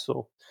sites.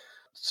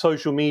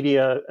 social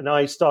media, and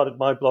I started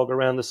my blog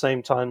around the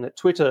same time that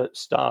Twitter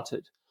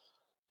started,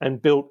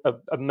 and built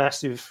a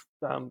massive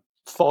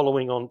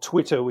following on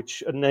Twitter,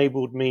 which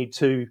enabled me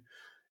to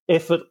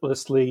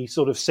effortlessly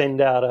sort of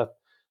send out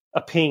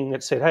a ping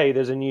that said, "Hey,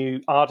 there's a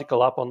new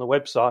article up on the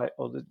website,"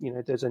 or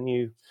there's a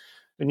new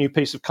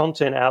piece of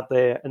content out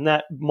there. And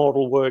that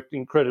model worked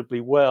incredibly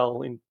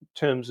well in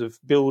terms of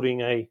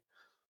building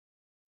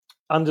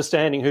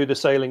understanding who the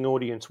sailing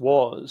audience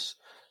was.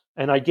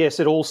 And I guess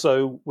it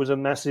also was a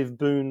massive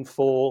boon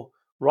for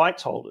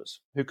rights holders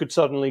who could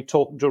suddenly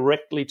talk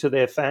directly to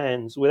their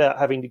fans without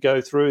having to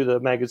go through the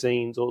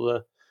magazines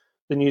or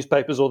the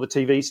newspapers or the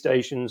TV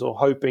stations, or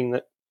hoping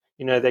that,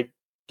 they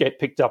get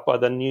picked up by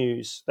the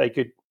news. They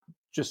could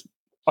just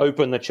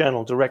open the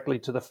channel directly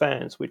to the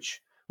fans,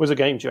 which was a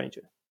game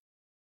changer.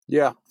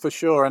 Yeah, for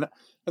sure. And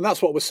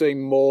that's what we're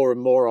seeing more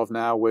and more of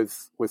now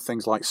with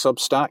things like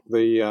Substack,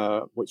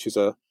 which is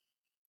a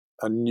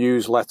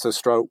newsletter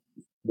stroke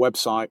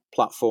website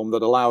platform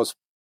that allows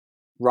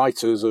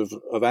writers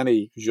of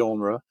any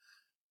genre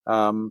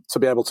to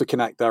be able to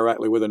connect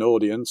directly with an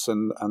audience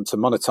and to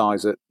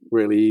monetize it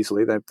really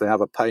easily. They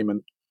have a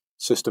payment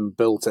system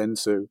built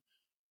into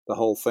the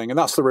whole thing. And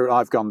that's the route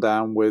I've gone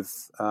down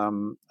with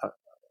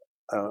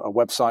a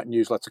website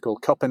newsletter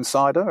called Cup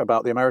Insider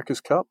about the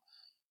America's Cup,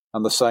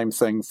 and the same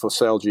thing for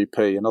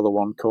SailGP, another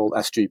one called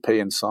SGP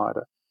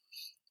Insider.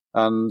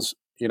 And,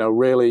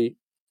 really,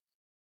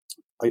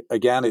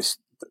 again,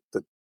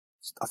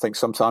 I think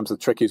sometimes the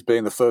trick is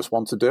being the first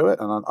one to do it.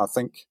 And I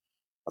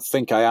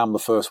think I am the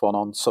first one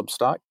on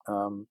Substack.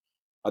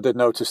 I did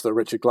notice that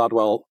Richard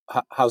Gladwell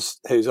has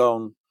his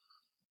own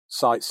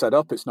site set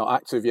up. It's not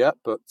active yet,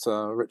 but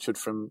Richard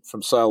from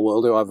Sail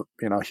World, who I have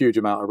a huge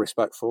amount of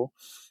respect for.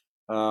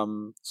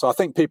 So I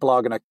think people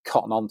are going to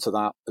cotton on to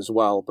that as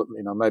well. But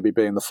maybe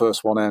being the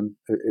first one in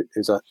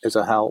is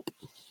a help.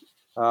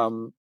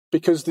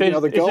 Because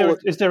the goal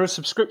is there a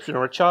subscription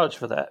or a charge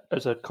for that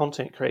as a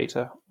content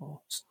creator?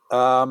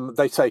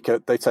 They take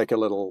a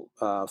little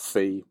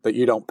fee that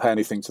you don't pay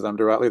anything to them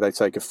directly. They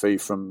take a fee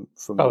from.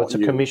 It's a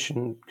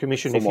commission.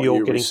 If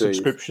you're getting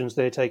subscriptions,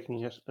 they're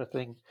taking a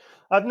thing.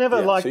 I've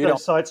never liked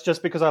those sites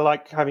just because I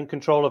like having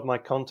control of my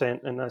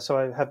content, and so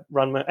I have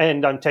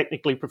and I'm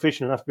technically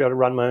proficient enough to be able to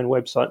run my own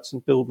websites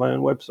and build my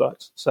own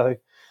websites. So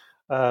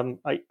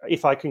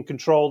if I can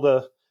control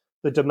the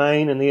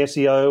domain and the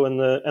SEO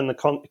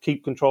and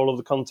keep control of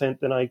the content,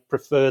 then I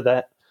prefer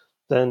that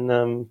than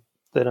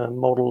a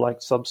model like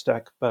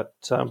Substack. But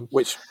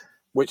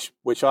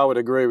which I would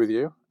agree with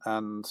you,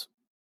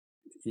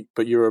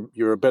 but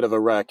you're a bit of a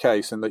rare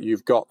case in that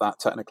you've got that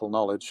technical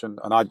knowledge, and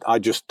I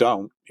just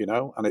don't,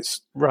 and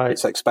it's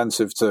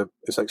expensive to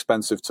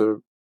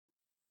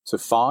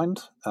find,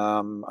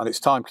 and it's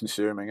time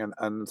consuming,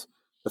 and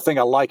the thing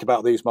I like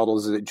about these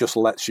models is it just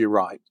lets you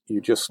write.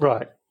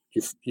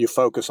 You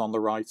focus on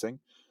the writing.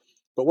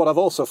 But what I've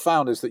also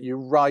found is that you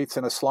write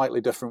in a slightly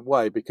different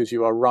way because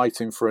you are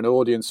writing for an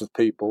audience of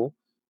people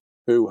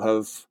who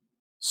have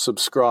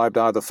subscribed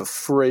either for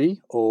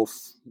free or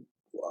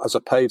as a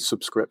paid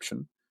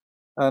subscription.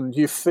 And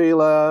you feel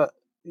that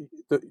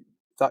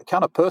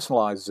kind of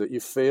personalizes it. You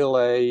feel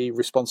a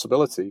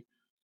responsibility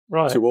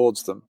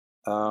towards them.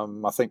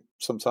 I think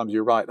sometimes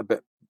you write a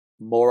bit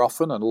more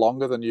often and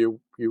longer than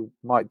you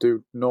might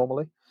do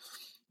normally.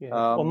 Yeah.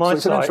 Well, my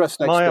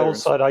old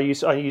site, I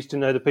used to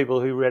know the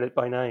people who read it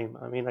by name.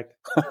 I mean,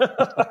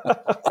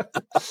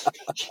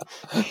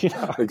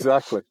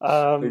 exactly.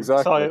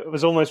 So I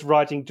was almost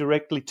writing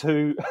directly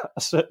to a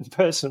certain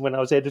person when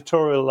I was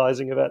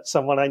editorializing about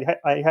someone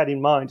I had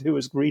in mind who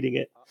was reading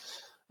it.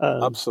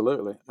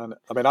 Absolutely. And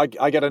I mean,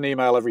 I get an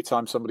email every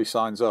time somebody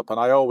signs up, and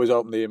I always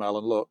open the email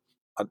and look.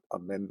 I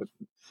mean,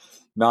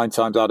 9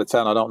 times out of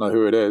 10, I don't know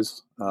who it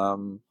is.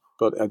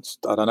 But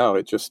I don't know.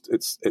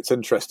 It's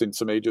interesting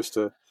to me just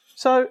to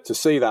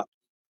see that.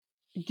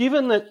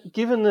 Given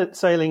that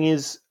sailing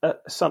is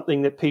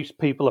something that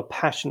people are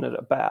passionate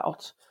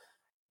about,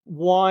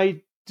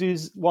 why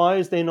is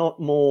there not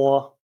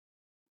more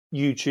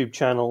YouTube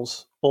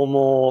channels or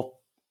more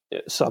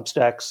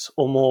Substacks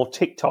or more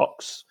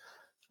TikToks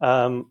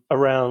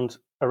around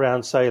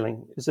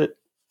sailing? Is it?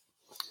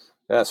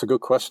 Yeah, it's a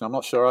good question. I'm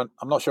not sure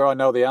I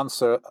know the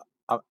answer.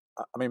 I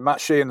mean,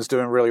 Matt Sheehan's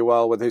doing really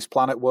well with his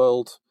Planet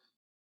World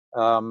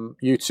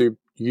YouTube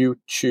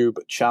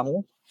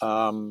channel.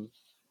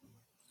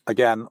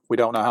 Again, we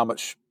don't know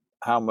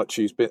how much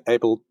he's been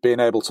able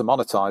to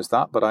monetize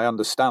that, but I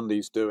understand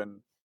he's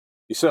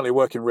certainly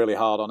working really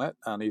hard on it,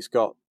 and he's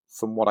got,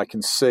 from what I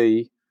can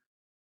see,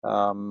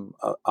 a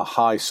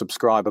high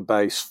subscriber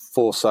base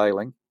for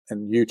sailing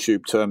in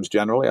YouTube terms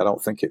generally. I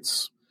don't think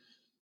it's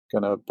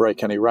going to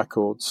break any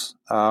records,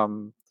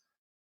 and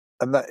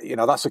that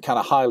that's a kind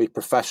of highly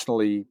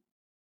professionally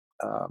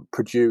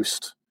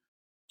produced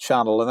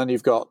channel. And then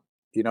you've got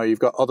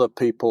other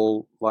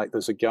people, like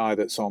there's a guy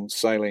that's on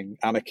Sailing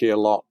Anarchy a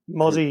lot.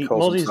 Mozzie's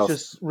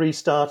just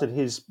restarted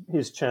his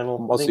channel.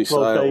 Mozzie, I think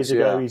 12 Sales, days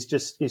ago. He's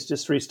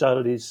just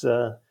restarted his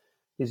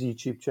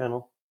YouTube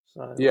channel.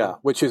 So,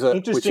 which is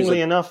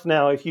interestingly enough,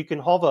 now if you can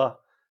hover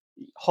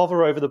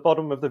hover over the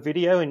bottom of the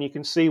video and you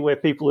can see where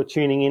people are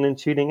tuning in and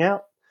tuning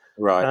out.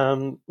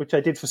 Right. Which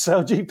I did for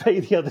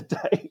SailGP the other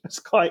day. It's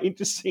quite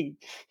interesting.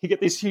 You get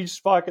this huge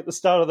spike at the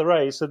start of the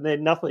race and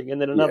then nothing, and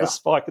then another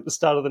spike at the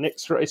start of the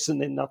next race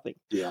and then nothing.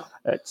 Yeah,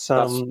 it's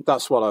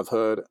that's what I've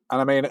heard.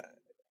 And I mean,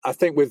 I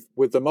think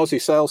with the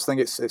Mozzie Sales thing,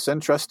 it's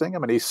interesting. I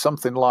mean, he's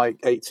something like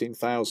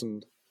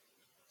 18,000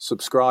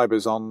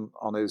 subscribers on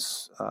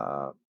his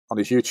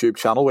YouTube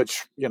channel,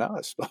 which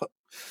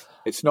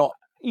it's not.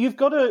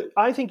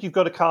 I think you've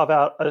got to carve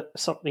out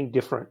something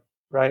different.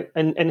 Right,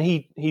 and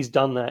he's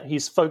done that.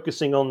 He's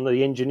focusing on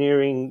the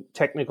engineering,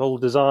 technical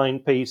design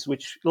piece,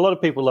 which a lot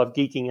of people love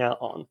geeking out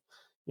on.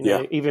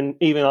 Even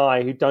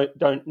I, who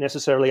don't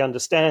necessarily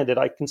understand it,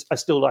 I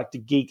still like to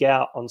geek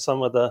out on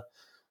some of the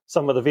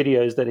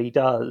videos that he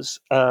does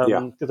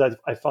because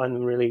I find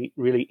them really,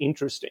 really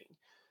interesting.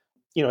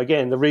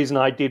 Again, the reason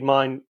I did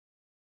mine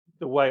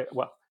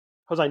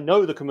because I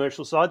know the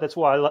commercial side. That's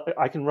why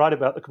I can write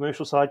about the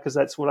commercial side, because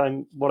that's what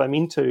I'm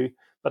into.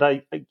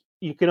 But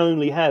you can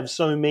only have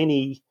so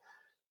many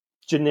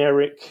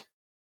generic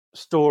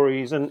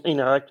stories, and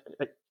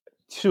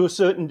to a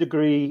certain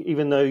degree,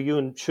 even though you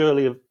and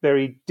Shirley are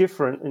very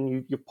different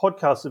and your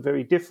podcasts are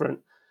very different,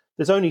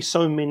 there's only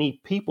so many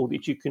people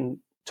that you can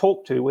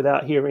talk to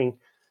without hearing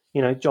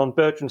John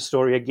Bertrand's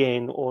story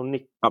again, or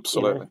Nick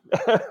absolutely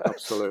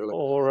absolutely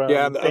or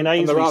Ben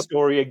Ainsley's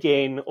story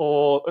again,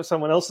 or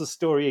someone else's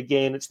story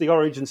again. It's the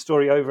origin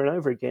story over and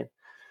over again.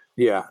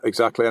 Yeah,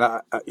 exactly. And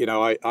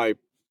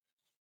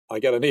I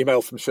get an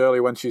email from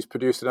Shirley when she's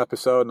produced an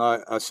episode, and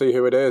I see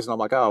who it is, and I'm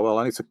like, oh, well,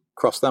 I need to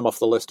cross them off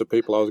the list of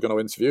people I was going to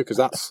interview, because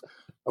that's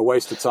a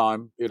waste of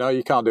time.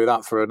 You can't do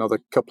that for another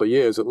couple of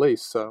years at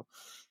least. So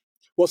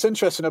what's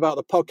interesting about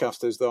the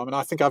podcast is, though, I mean,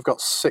 I think I've got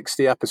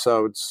 60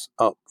 episodes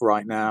up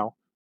right now.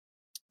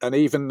 And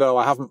even though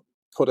I haven't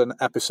put an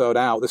episode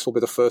out, this will be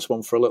the first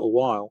one for a little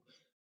while.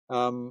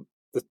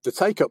 The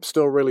take-up's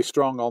still really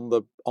strong on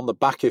the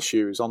back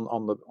issues,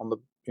 on the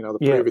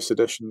previous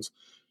editions,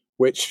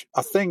 which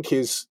I think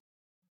it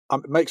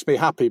makes me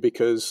happy,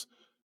 because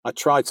I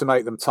tried to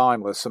make them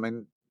timeless. I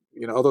mean,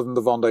 other than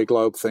the Vendée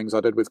Globe things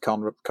I did with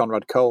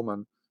Conrad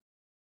Coleman,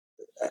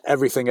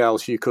 everything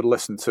else you could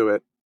listen to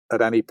it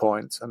at any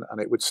point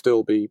and it would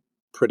still be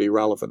pretty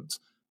relevant,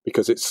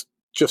 because it's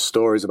just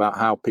stories about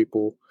how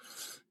people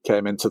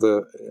came into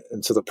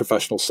the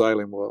professional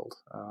sailing world.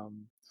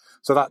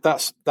 So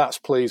that's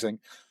pleasing.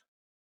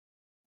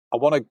 I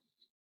want to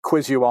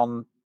quiz you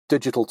on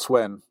digital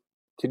twin.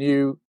 Can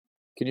you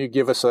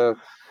give us a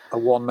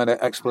 1-minute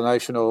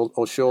explanation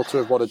or shorter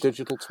of what a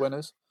digital twin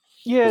is?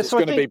 Yeah, it's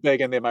going to be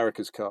big in the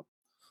America's Cup.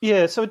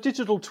 Yeah, so a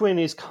digital twin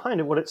is kind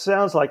of what it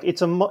sounds like.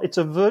 It's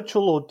a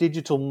virtual or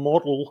digital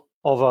model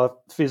of a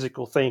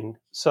physical thing.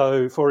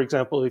 So, for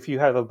example, if you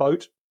have a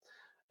boat,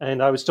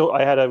 and I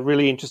had a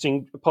really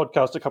interesting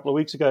podcast a couple of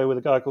weeks ago with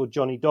a guy called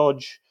Johnny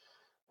Dodge,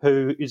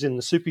 who is in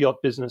the super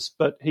yacht business,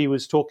 but he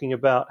was talking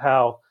about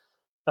how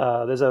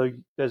there's a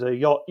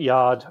yacht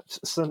yard,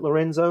 St.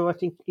 Lorenzo, I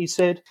think he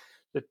said,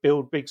 that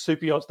build big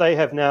super yachts. They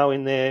have now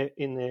in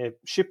their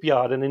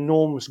shipyard an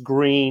enormous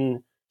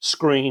green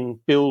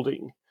screen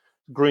building,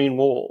 green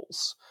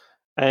walls,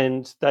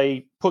 and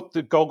they put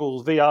the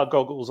VR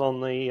goggles on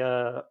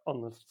the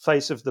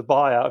face of the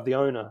buyer, of the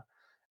owner,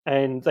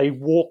 and they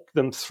walk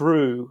them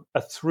through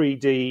a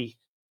 3D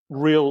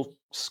real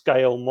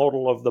scale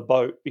model of the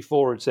boat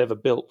before it's ever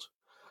built.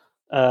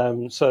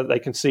 So they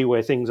can see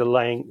where things are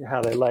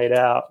how they're laid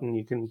out, and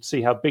you can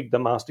see how big the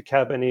master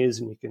cabin is,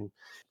 and you can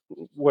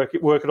work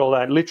it all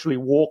out. Literally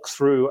walk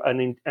through a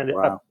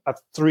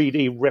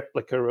 3D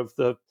replica of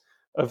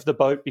the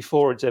boat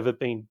before it's ever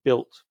been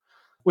built,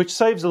 which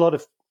saves a lot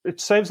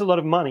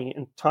of money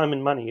and time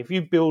and money. If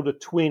you build a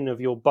twin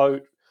of your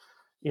boat,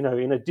 in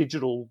a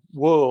digital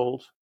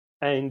world,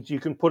 and you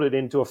can put it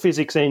into a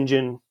physics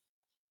engine,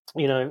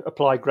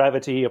 apply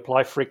gravity,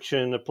 apply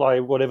friction, apply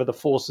whatever the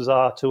forces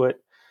are to it,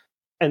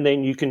 and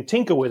then you can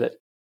tinker with it.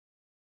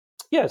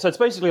 Yeah, so it's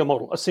basically a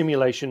model, a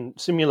simulated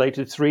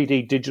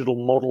 3D digital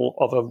model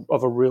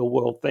of a real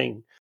world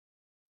thing.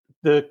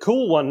 The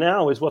cool one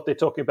now is what they're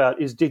talking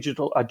about is a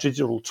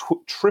digital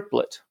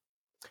triplet.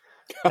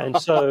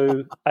 And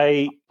so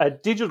a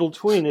digital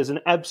twin is an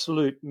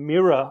absolute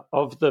mirror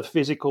of the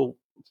physical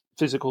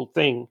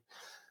thing.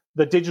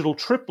 The digital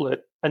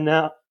triplet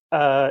now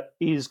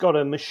is got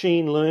a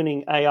machine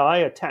learning AI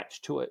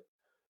attached to it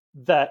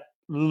that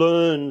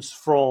learns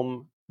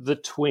from the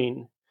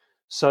twin,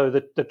 so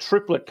that the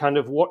triplet kind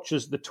of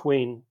watches the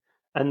twin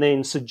and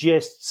then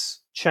suggests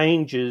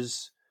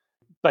changes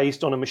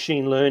based on a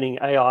machine learning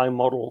AI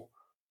model,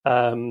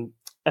 and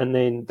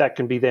then that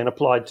can be then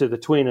applied to the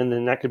twin, and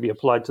then that could be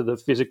applied to the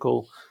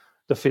physical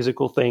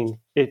thing.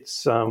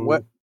 It's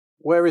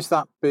where is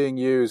that being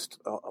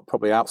used?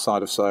 Probably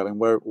outside of sailing.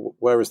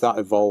 Where is that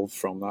evolved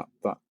from?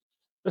 That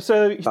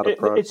So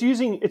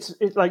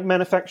it's like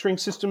manufacturing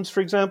systems,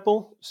 for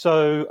example.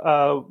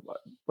 So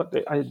what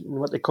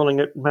they're calling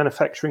it,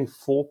 manufacturing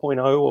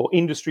 4.0 or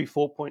industry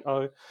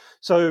 4.0.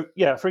 So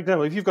yeah, for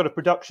example, if you've got a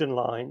production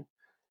line,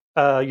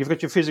 you've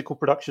got your physical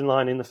production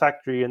line in the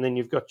factory, and then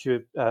you've got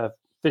your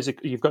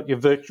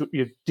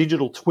your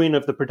digital twin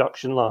of the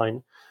production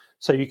line,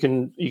 so you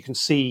can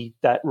see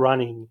that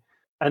running,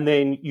 and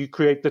then you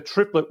create the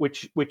triplet,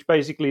 which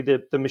basically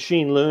the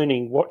machine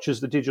learning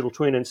watches the digital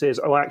twin and says,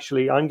 oh,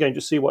 actually, I'm going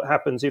to see what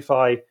happens if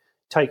I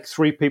take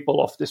 3 people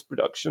off this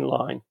production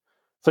line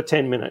for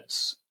 10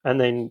 minutes, and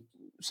then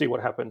see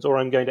what happens, or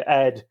I'm going to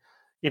add,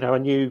 a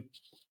new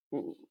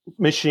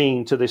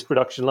machine to this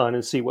production line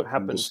and see what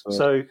happens.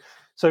 So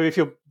if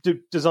you're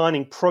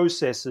designing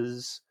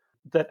processes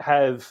that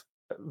have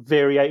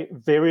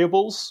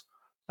variables,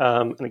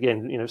 and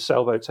again,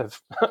 sailboats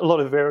have a lot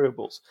of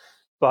variables,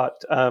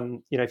 but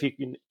if you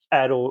can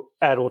add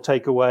or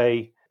take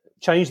away,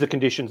 change the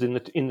conditions in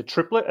the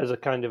triplet as a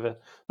kind of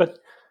but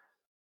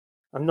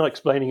I'm not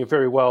explaining it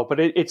very well, but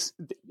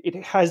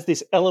it has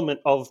this element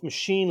of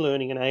machine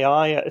learning and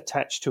AI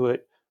attached to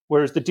it,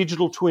 whereas the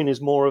digital twin is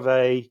more of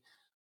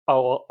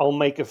I'll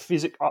make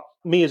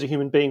me as a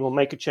human being will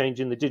make a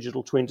change in the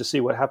digital twin to see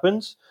what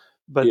happens.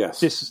 But yes.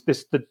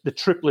 The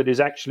triplet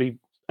is actually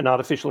an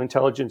artificial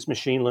intelligence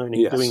machine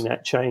learning doing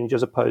that change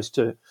as opposed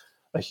to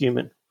a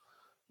human.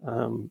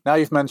 Now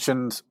you've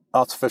mentioned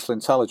artificial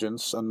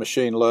intelligence and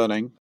machine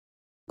learning,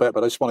 but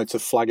I just wanted to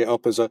flag it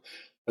up as a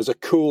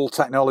cool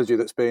technology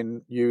that's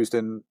been used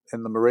in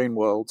the marine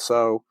world.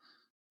 So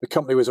the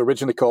company was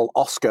originally called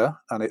Oscar,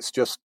 and it's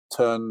just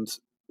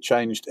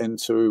changed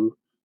into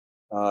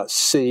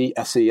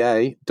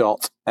SEA.AI.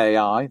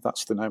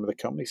 That's the name of the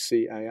company,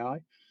 CAI.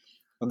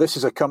 And this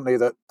is a company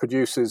that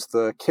produces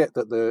the kit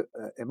that the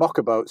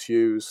IMOCA boats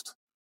used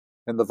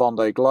in the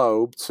Vendée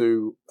Globe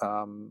to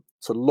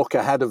look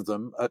ahead of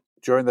them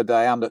during the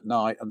day and at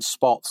night and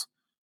spot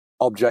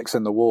objects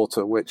in the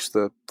water, which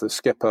the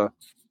skipper,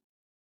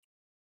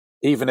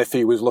 even if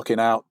he was looking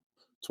out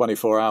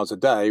 24 hours a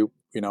day,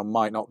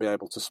 might not be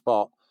able to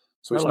spot.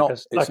 So it's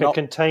not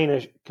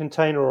a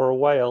container or a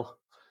whale.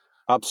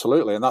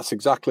 Absolutely, and that's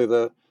exactly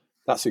the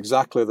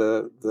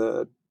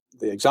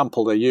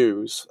example they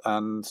use.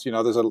 And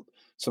there's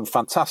some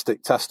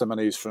fantastic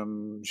testimonies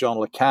from Jean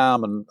Le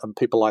Cam and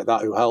people like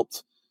that who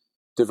helped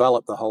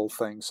develop the whole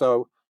thing.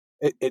 So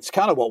it's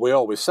kind of what we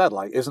always said,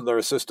 like, isn't there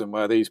a system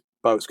where these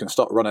boats can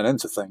stop running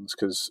into things?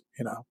 Because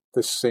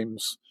this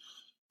seems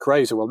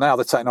crazy. Well, now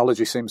the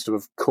technology seems to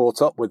have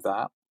caught up with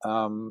that,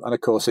 and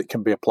of course it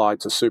can be applied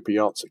to super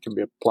yachts. It can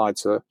be applied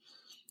to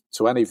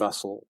any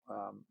vessel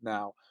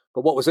now.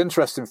 But what was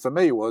interesting for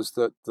me was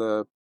that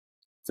the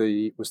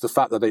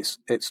fact that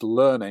it's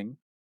learning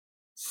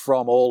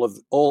from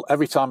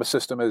every time a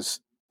system is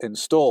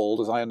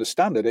installed. As I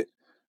understand it,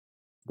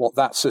 what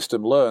that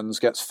system learns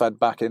gets fed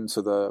back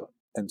into the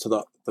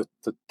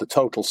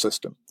total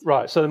system.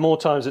 Right. So the more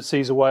times it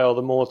sees a whale,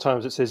 the more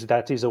times it says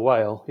that is a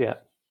whale. Yeah.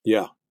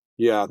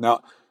 Yeah.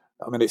 Now,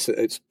 I mean,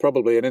 it's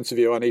probably an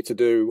interview I need to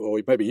do, or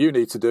maybe you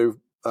need to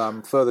do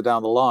further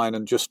down the line,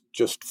 and just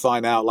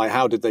find out, like,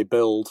 how did they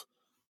build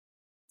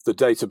the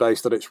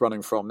database that it's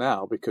running from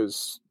now?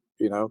 Because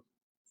you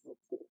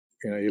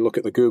look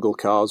at the Google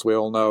cars, we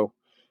all know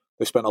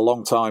they spent a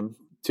long time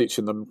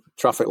teaching them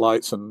traffic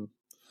lights and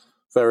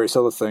various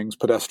other things,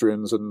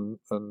 pedestrians and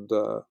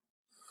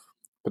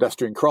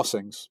pedestrian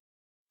crossings.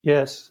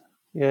 Yes.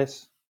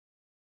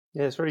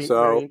 Very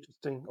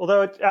interesting.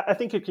 Although I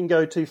think it can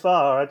go too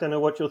far. I don't know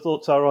what your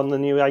thoughts are on the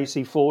new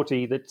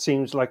AC40 that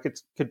seems like it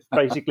could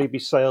basically be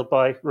sailed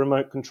by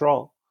remote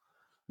control.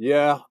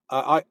 Yeah,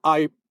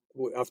 I've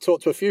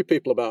talked to a few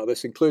people about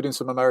this, including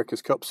some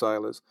America's Cup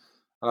sailors,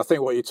 and I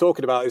think what you're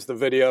talking about is the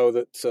video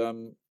that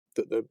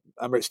the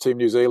Emirates Team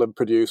New Zealand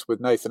produced with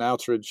Nathan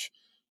Outridge,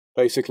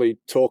 basically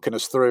talking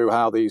us through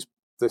how this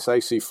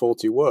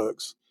AC40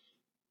 works.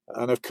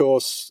 And of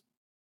course,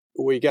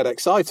 we get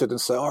excited and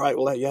say, all right,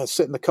 well, yeah,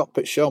 sit in the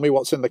cockpit, show me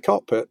what's in the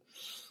cockpit.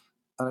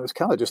 And it was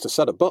kind of just a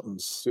set of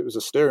buttons. It was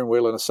a steering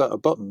wheel and a set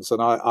of buttons.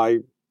 And I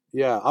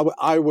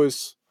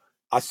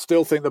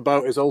still think the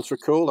boat is ultra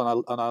cool,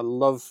 and I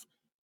love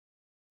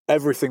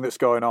everything that's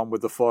going on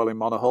with the foiling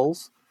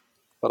monohulls.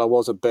 But I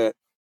was a bit,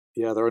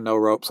 there are no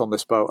ropes on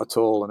this boat at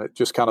all. And it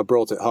just kind of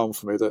brought it home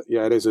for me that,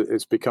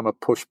 it's become a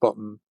push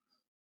button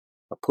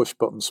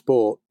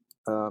sport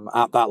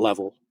at that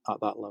level.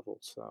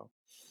 So,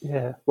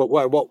 yeah.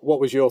 What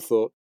was your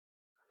thought?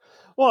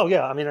 Well,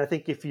 yeah, I mean, I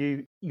think if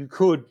you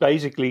could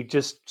basically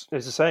just,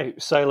 as I say,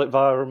 sail it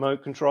via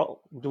remote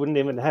control. You wouldn't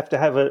even have to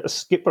have a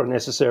skipper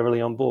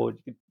necessarily on board.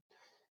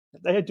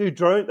 They do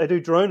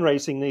drone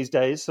racing these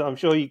days, so I'm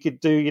sure you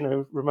could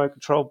do remote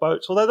control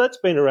boats. Although that's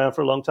been around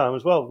for a long time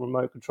as well,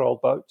 remote control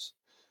boats,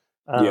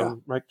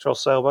 remote control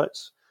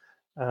sailboats.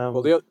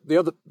 Well,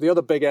 the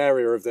other big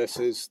area of this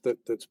is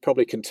that's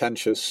probably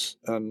contentious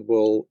and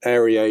will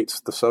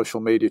aerate the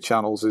social media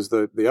channels is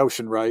the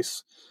ocean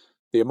race.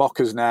 The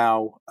IMOCA's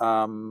now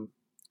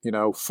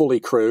fully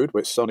crewed,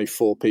 which is only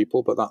 4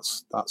 people, but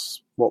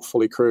that's what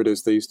fully crewed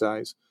is these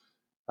days.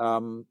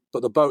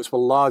 But the boats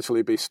will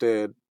largely be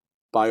steered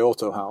by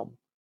autohelm.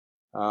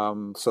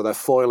 So they're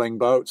foiling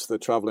boats, they're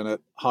traveling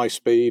at high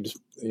speed,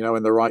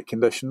 in the right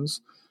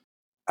conditions.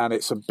 And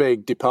it's a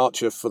big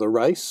departure for the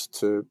race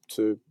to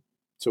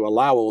to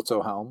allow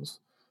auto helms.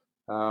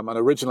 And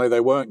originally they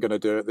weren't going to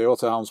do it. The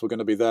auto helms were going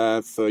to be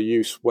there for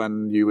use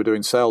when you were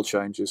doing sail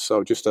changes,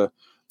 so just a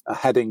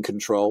heading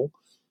control.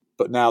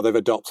 But now they've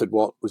adopted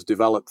what was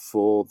developed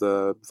for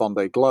the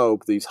Vendée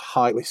Globe, these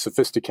highly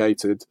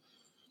sophisticated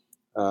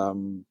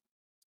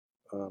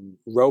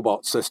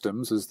robot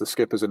systems, as the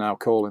skippers are now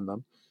calling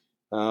them,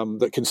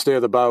 that can steer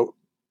the boat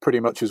pretty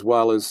much as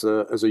well as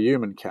a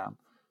human can.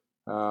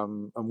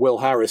 And Will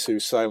Harris,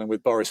 who's sailing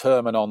with Boris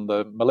Herman on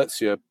the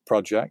Malizia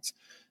project,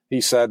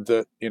 he said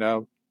that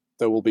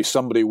there will be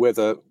somebody with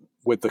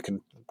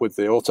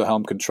the auto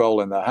helm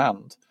control in their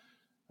hand,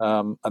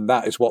 and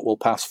that is what will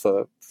pass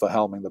for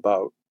helming the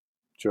boat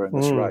during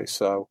this race.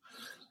 So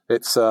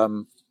it's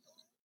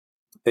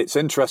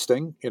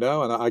interesting,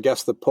 and I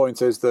guess the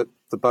point is that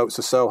the boats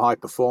are so high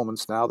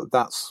performance now that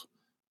that's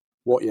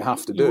what you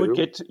have to do.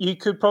 You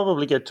could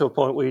probably get to a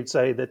point where you'd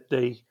say that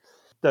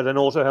an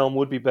auto helm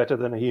would be better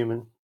than a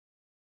human.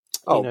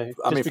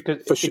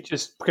 Because it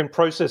just can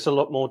process a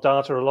lot more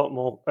data a lot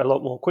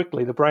more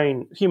quickly.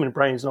 The human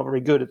brain's not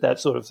very good at that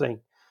sort of thing.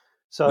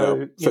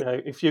 So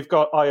if you've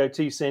got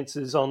IoT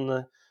sensors on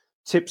the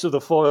tips of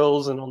the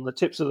foils and on the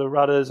tips of the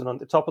rudders and on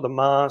the top of the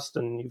mast,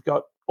 and you've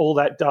got all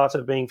that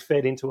data being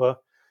fed into a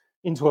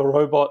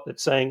robot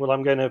that's saying, well,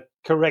 I'm going to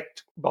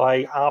correct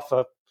by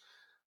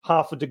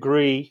half a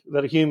degree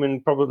that a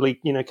human probably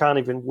can't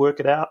even work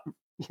it out.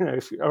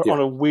 On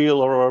a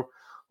wheel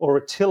or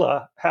a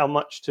tiller, how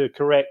much to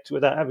correct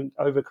without having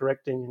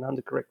overcorrecting and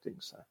undercorrecting.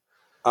 So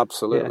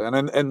absolutely,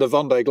 and in the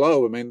Vendée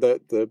Globe, I mean,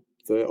 the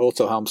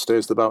auto helm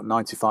steers about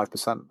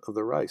 95% of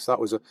the race. That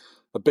was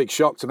a big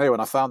shock to me when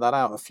I found that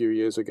out a few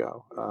years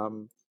ago.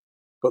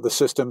 But the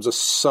systems are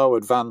so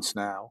advanced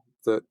now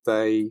that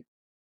they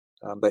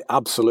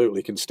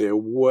absolutely can steer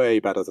way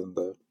better than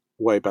the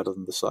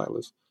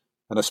sailors,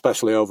 and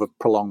especially over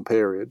prolonged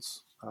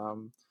periods.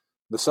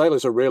 The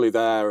sailors are really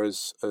there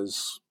as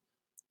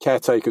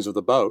caretakers of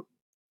the boat,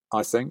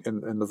 I think,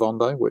 in the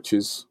Vendée, which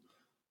is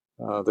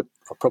I'll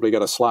probably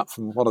get a slap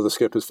from one of the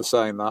skippers for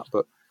saying that,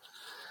 but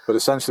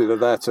essentially they're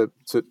there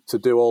to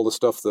do all the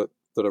stuff that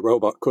a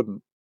robot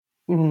couldn't.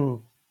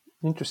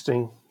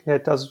 Interesting. Yeah,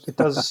 it does. It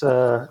does.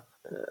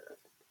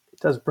 It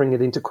does bring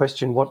it into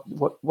question.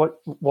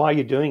 Why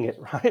you're doing it,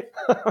 right?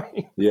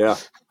 Yeah.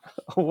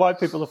 Why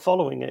people are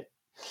following it.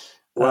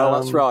 Well,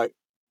 that's right.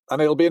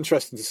 And it'll be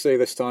interesting to see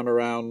this time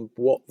around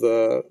what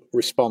the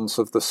response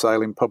of the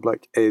sailing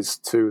public is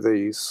to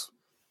these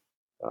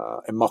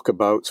IMOCA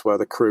boats where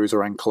the crews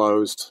are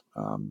enclosed.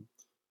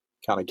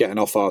 Kind of getting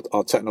off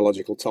our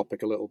technological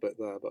topic a little bit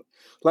there, but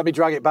let me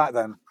drag it back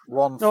then.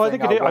 I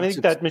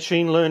think that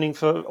machine learning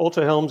for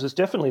auto helms is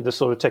definitely the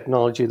sort of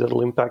technology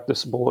that'll impact the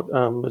sport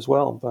as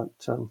well.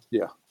 But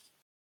yeah,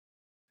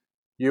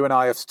 you and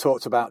I have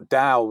talked about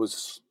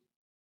DAOs,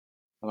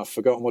 and I've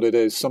forgotten what it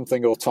is.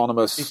 Something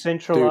autonomous,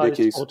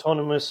 decentralized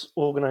autonomous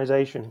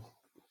organization.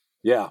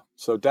 Yeah,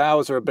 so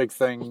DAOs are a big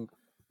thing.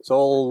 It's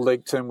all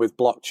linked in with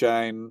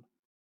blockchain,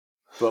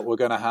 but we're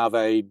going to have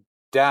a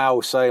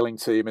DAO sailing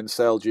team in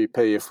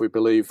SailGP if we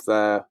believe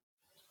their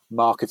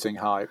marketing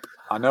hype.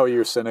 I know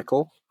you're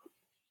cynical,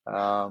 so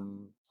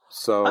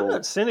I'm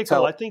not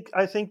cynical. I think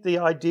the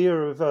idea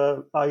of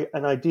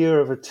an idea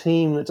of a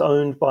team that's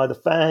owned by the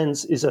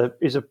fans is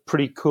a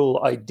pretty cool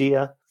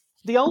idea.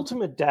 The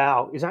ultimate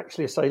DAO is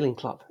actually a sailing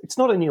club. It's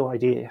not a new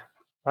idea,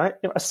 right?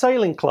 A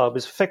sailing club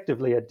is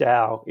effectively a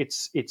DAO.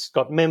 It's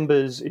got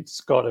members.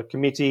 It's got a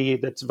committee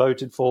that's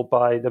voted for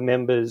by the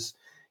members.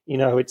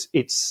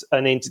 It's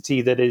an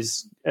entity that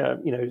is,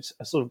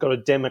 sort of got a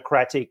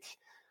democratic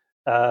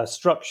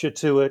structure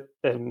to it,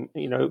 and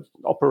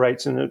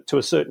operates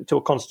to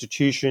a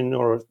constitution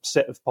or a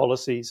set of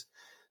policies.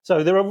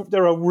 So there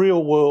are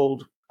real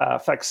world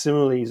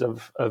facsimiles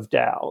of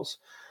DAOs.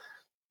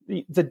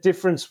 The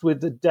difference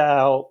with the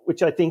DAO,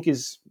 which I think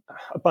is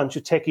a bunch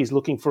of techies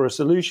looking for a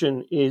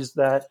solution, is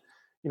that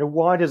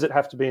why does it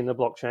have to be in the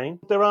blockchain?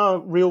 There are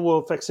real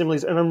world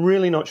facsimiles, and I'm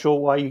really not sure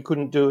why you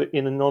couldn't do it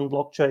in a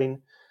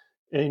non-blockchain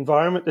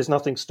environment. There's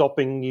nothing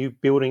stopping you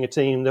building a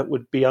team that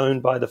would be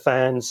owned by the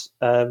fans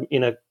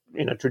in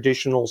a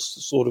traditional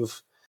sort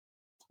of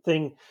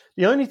thing.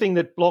 The only thing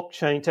that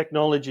blockchain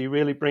technology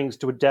really brings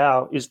to a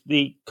DAO is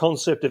the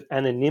concept of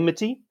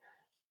anonymity,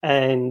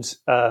 and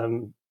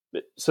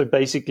so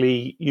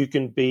basically you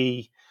can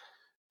be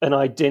an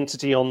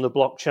identity on the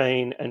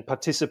blockchain and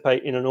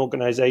participate in an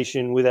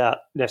organization without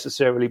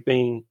necessarily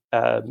being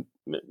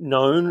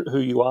known who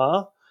you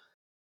are.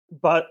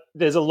 But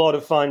there's a lot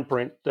of fine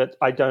print that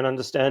I don't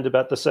understand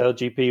about the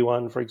SailGP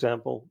one, for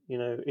example.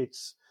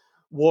 It's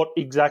what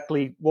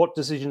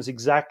decisions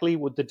exactly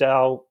would the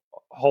DAO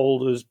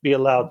holders be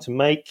allowed to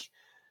make?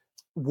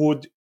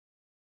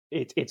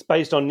 It's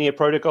based on NEAR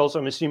protocols. So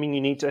I'm assuming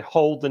you need to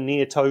hold the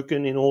NEAR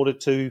token in order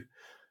to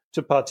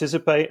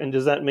participate. And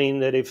does that mean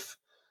that if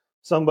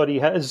somebody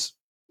has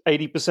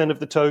 80%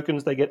 of the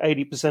tokens, they get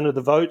 80% of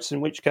the votes?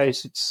 In which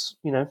case, it's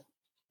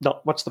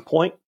not. What's the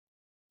point?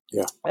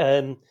 Yeah.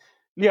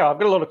 Yeah, I've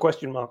got a lot of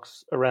question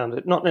marks around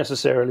it. Not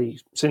necessarily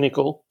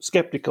cynical,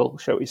 skeptical,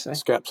 shall we say?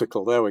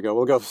 Skeptical. There we go.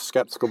 We'll go for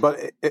skeptical.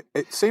 But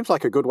it seems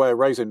like a good way of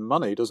raising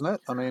money, doesn't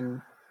it? I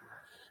mean,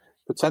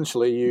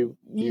 potentially you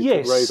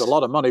could raise a Yes.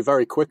 lot of money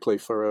very quickly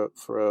for a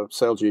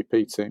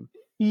SailGP team.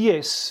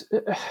 Yes.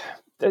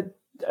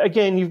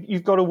 Again,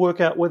 you've got to work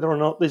out whether or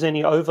not there's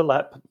any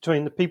overlap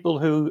between the people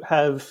who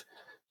have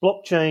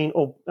blockchain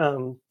or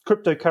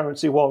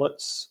cryptocurrency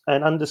wallets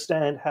and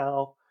understand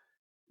how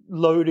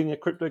loading a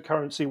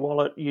cryptocurrency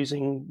wallet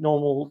using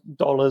normal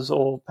dollars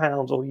or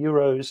pounds or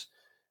euros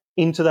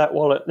into that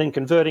wallet, then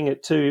converting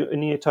it to a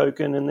near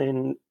token, and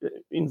then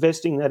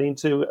investing that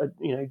into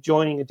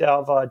joining a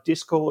DAO via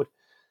Discord.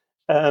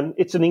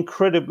 It's an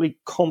incredibly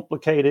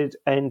complicated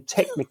and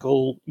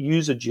technical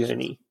user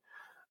journey.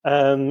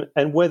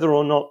 And whether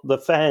or not the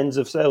fans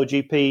of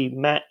SailGP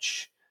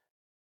match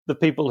the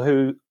people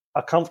who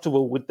are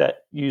comfortable with that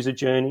user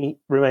journey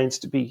remains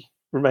to be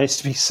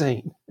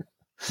seen.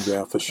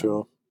 Yeah, for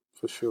sure.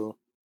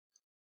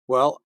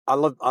 Well, I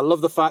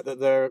love the fact that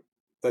they're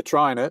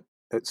trying it.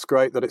 It's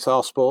great that it's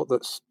our sport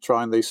that's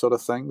trying these sort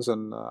of things,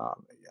 and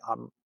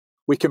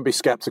we can be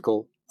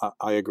skeptical.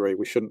 I agree.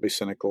 We shouldn't be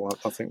cynical.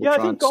 I think we're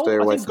trying to stay away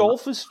from that. I think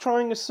golf is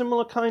trying a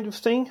similar kind of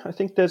thing. I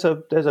think there's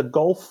a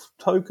golf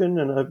token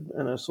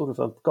and a sort of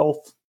a golf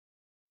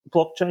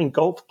blockchain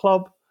golf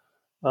club.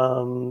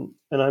 And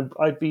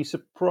I'd be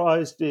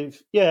surprised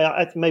if,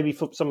 maybe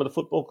some of the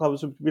football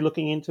clubs would be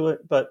looking into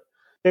it, but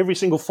every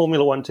single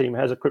Formula One team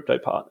has a crypto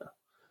partner.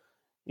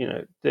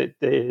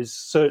 There's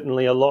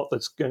certainly a lot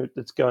that's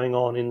going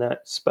on in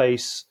that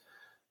space.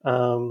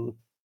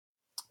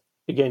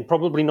 Again,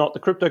 probably not the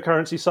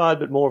cryptocurrency side,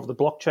 but more of the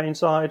blockchain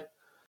side.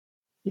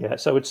 Yeah,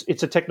 so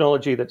it's a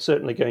technology that's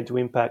certainly going to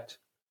impact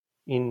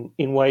in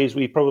ways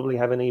we probably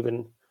haven't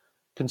even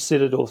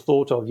considered or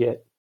thought of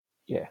yet.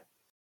 Yeah.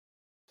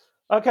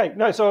 Okay,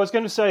 no, so I was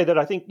going to say that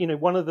I think,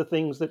 one of the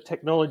things that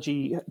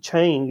technology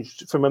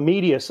changed from a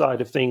media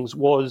side of things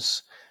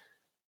was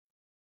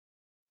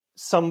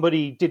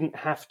somebody didn't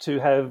have to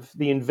have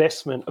the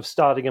investment of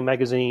starting a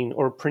magazine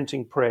or a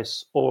printing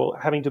press or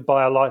having to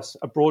buy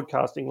a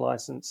broadcasting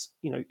license.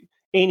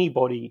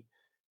 Anybody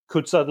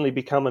could suddenly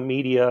become a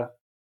media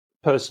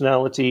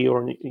personality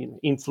or an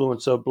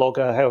influencer,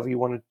 blogger, however you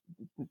want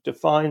to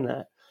define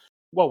that.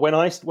 Well, when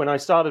I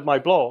started my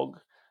blog,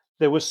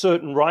 there were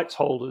certain rights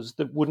holders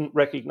that wouldn't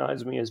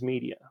recognize me as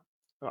media.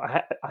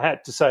 I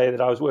had to say that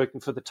I was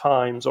working for the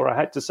Times, or I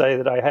had to say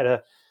that I had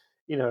a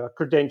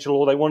credential,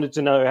 or they wanted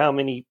to know how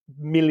many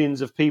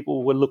millions of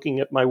people were looking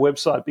at my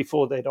website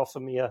before they'd offer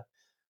me a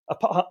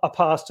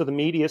pass to the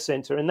media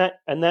center. And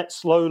that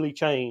slowly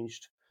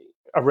changed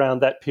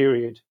around that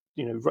period.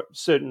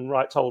 Certain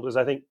rights holders,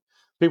 I think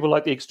people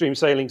like the Extreme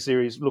Sailing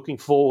Series looking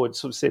forward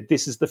sort of said,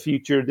 this is the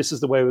future, this is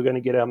the way we're going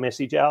to get our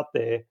message out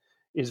there,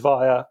 is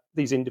via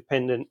these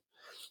independent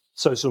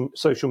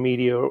social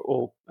media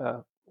or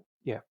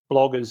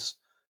bloggers.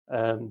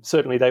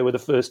 Certainly they were the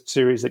first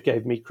series that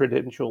gave me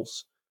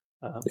credentials.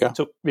 It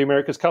took the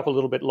America's Cup a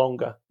little bit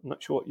longer. I'm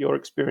not sure what your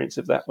experience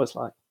of that was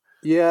like.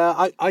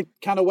 Yeah, I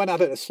kind of went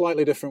at it a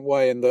slightly different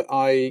way in that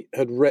I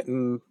had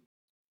written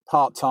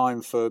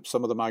part-time for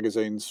some of the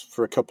magazines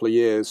for a couple of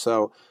years.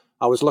 So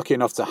I was lucky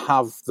enough to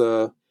have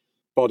the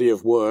body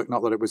of work,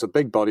 not that it was a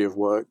big body of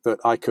work, that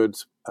I could,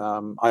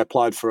 I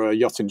applied for a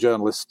Yachting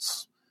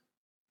Journalists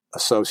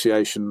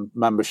Association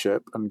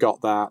membership and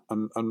got that.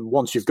 And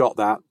once you've got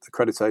that,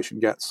 accreditation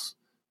gets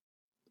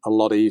a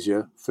lot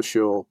easier for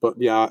sure. But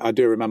yeah, I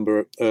do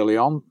remember early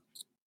on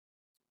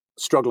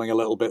struggling a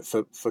little bit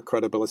for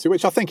credibility,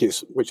 which I think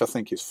is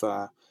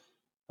fair.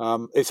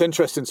 It's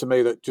interesting to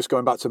me that, just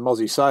going back to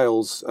Mozzie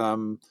Sales,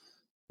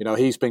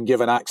 he's been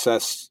given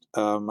access,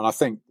 and I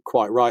think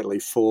quite rightly,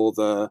 for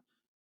the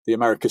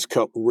America's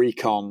Cup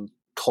Recon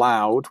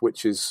Cloud,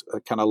 which is a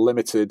kind of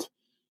limited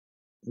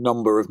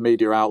number of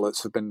media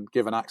outlets have been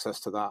given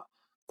access to that.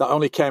 That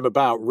only came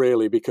about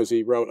really because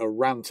he wrote a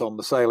rant on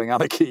the Sailing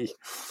Anarchy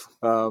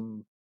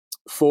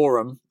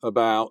forum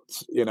about,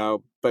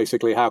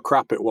 basically how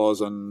crap it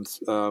was and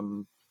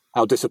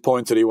how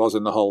disappointed he was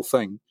in the whole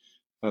thing.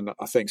 And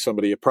I think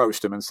somebody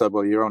approached him and said,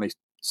 well, you're only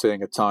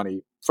seeing a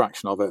tiny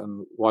fraction of it,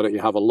 and why don't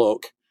you have a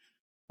look?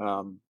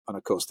 And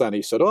of course, then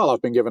he said, well,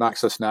 I've been given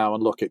access now,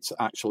 and look, it's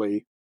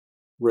actually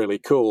really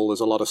cool. There's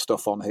a lot of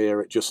stuff on here.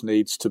 It just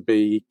needs to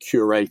be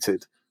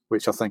curated,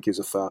 which I think is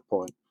a fair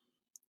point.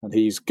 And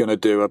he's going to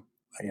do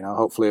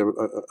hopefully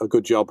a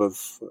good job of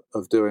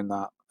doing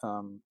that.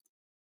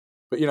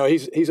 But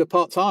he's a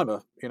part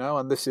timer,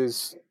 and this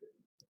is,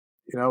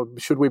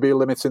 should we be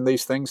limiting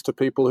these things to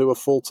people who are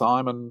full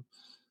time and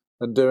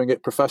doing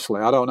it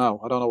professionally? I don't know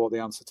what the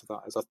answer to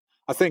that is.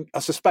 I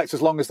suspect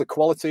as long as the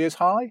quality is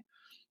high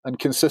and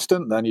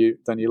consistent, then you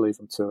leave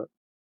them to it.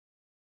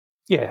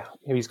 Yeah,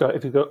 if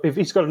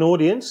he's got an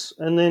audience,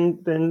 and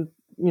then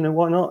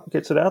why not,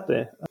 gets it out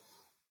there.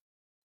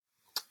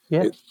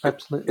 Yeah,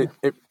 absolutely.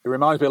 It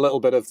reminds me a little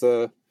bit of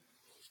the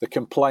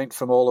complaint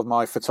from all of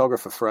my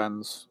photographer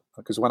friends,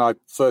 because when I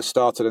first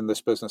started in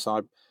this business, I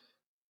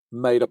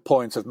made a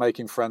point of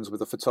making friends with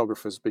the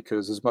photographers,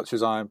 because as much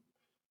as I'm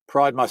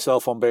pride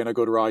myself on being a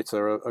good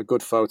writer. A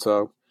good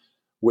photo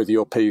with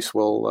your piece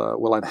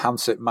will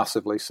enhance it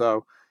massively.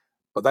 So,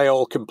 but they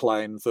all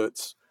complain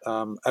that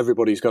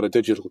everybody's got a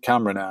digital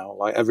camera now.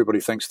 Like,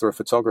 everybody thinks they're a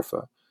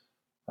photographer.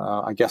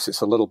 I guess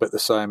it's a little bit the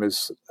same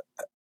as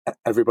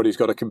everybody's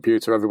got a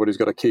computer, everybody's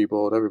got a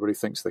keyboard, everybody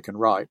thinks they can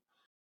write.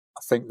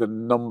 I think the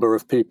number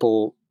of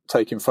people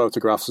taking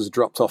photographs has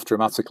dropped off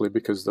dramatically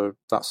because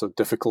that's a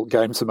difficult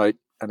game to make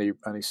any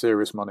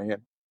serious money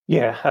in.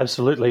 Yeah,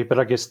 absolutely. But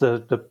I guess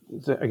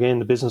again,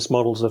 the business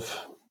models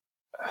have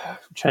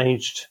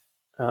changed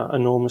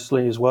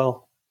enormously as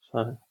well.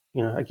 So,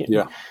 again,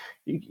 yeah.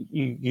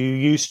 You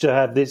used to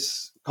have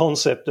this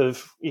concept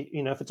of,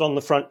 if it's on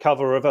the front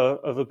cover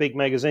of a big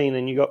magazine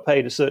and you got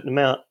paid a certain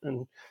amount,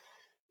 and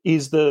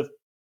is the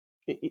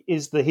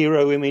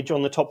hero image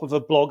on the top of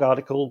a blog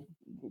article,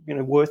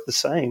 worth the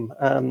same?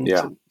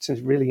 It's a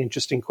really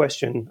interesting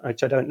question,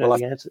 which I don't know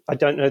the answer. I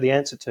don't know the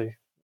answer to.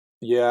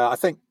 Yeah, I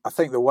think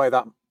the way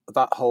that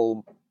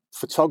whole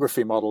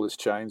photography model has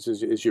changed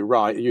is you're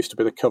right. It used to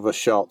be the cover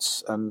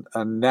shots, and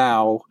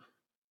now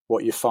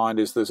what you find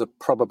is there's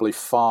probably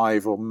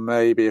 5, or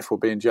maybe, if we're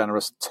being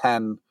generous,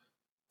 10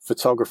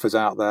 photographers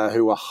out there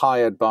who are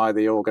hired by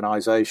the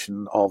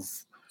organisation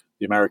of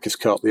the America's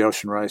Cup, the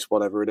Ocean Race,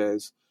 whatever it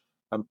is.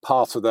 And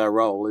part of their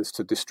role is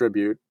to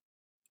distribute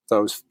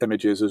those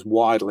images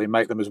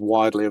make them as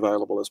widely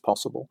available as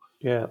possible.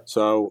 Yeah.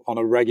 So on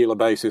a regular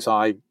basis,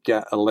 I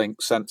get a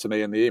link sent to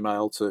me in the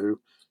email to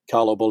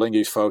Carlo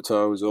Bolinghi's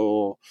photos,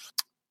 or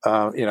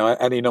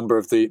any number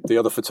of the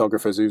other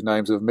photographers whose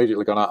names have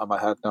immediately gone out of my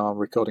head now I'm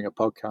recording a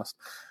podcast.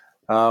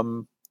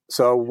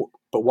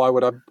 But why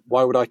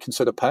would I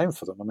consider paying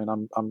for them? I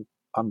mean,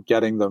 I'm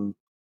getting them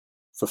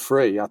for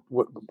free.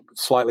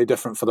 Slightly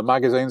different for the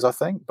magazines, I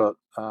think, but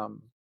the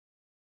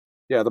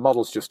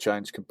model's just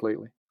changed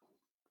completely.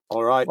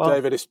 All right, well,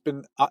 David,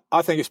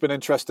 I think it's been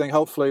interesting.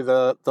 Hopefully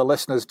the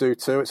listeners do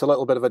too. It's a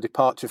little bit of a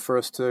departure for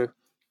us to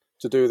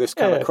do this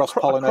kind of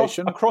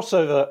cross-pollination. A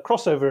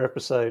crossover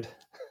episode.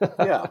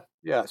 yeah,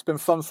 it's been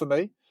fun for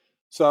me.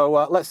 So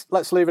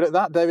let's leave it at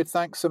that. David,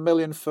 thanks a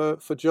million for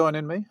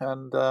joining me,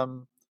 and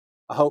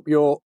I hope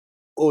your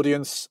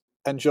audience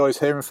enjoys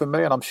hearing from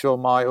me, and I'm sure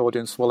my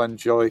audience will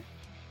enjoy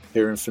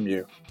hearing from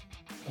you.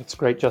 That's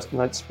great,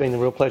 Justin. It's been a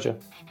real pleasure.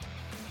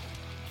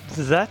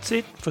 That's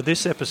it for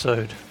this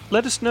episode.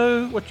 Let us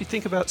know what you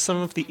think about some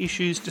of the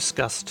issues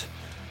discussed.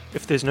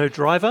 If there's no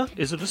driver,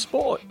 is it a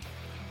sport?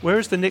 Where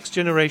is the next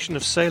generation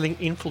of sailing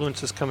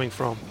influencers coming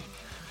from?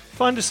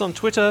 Find us on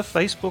Twitter,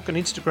 Facebook and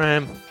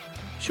Instagram.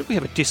 Should we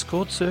have a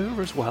Discord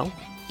server as well?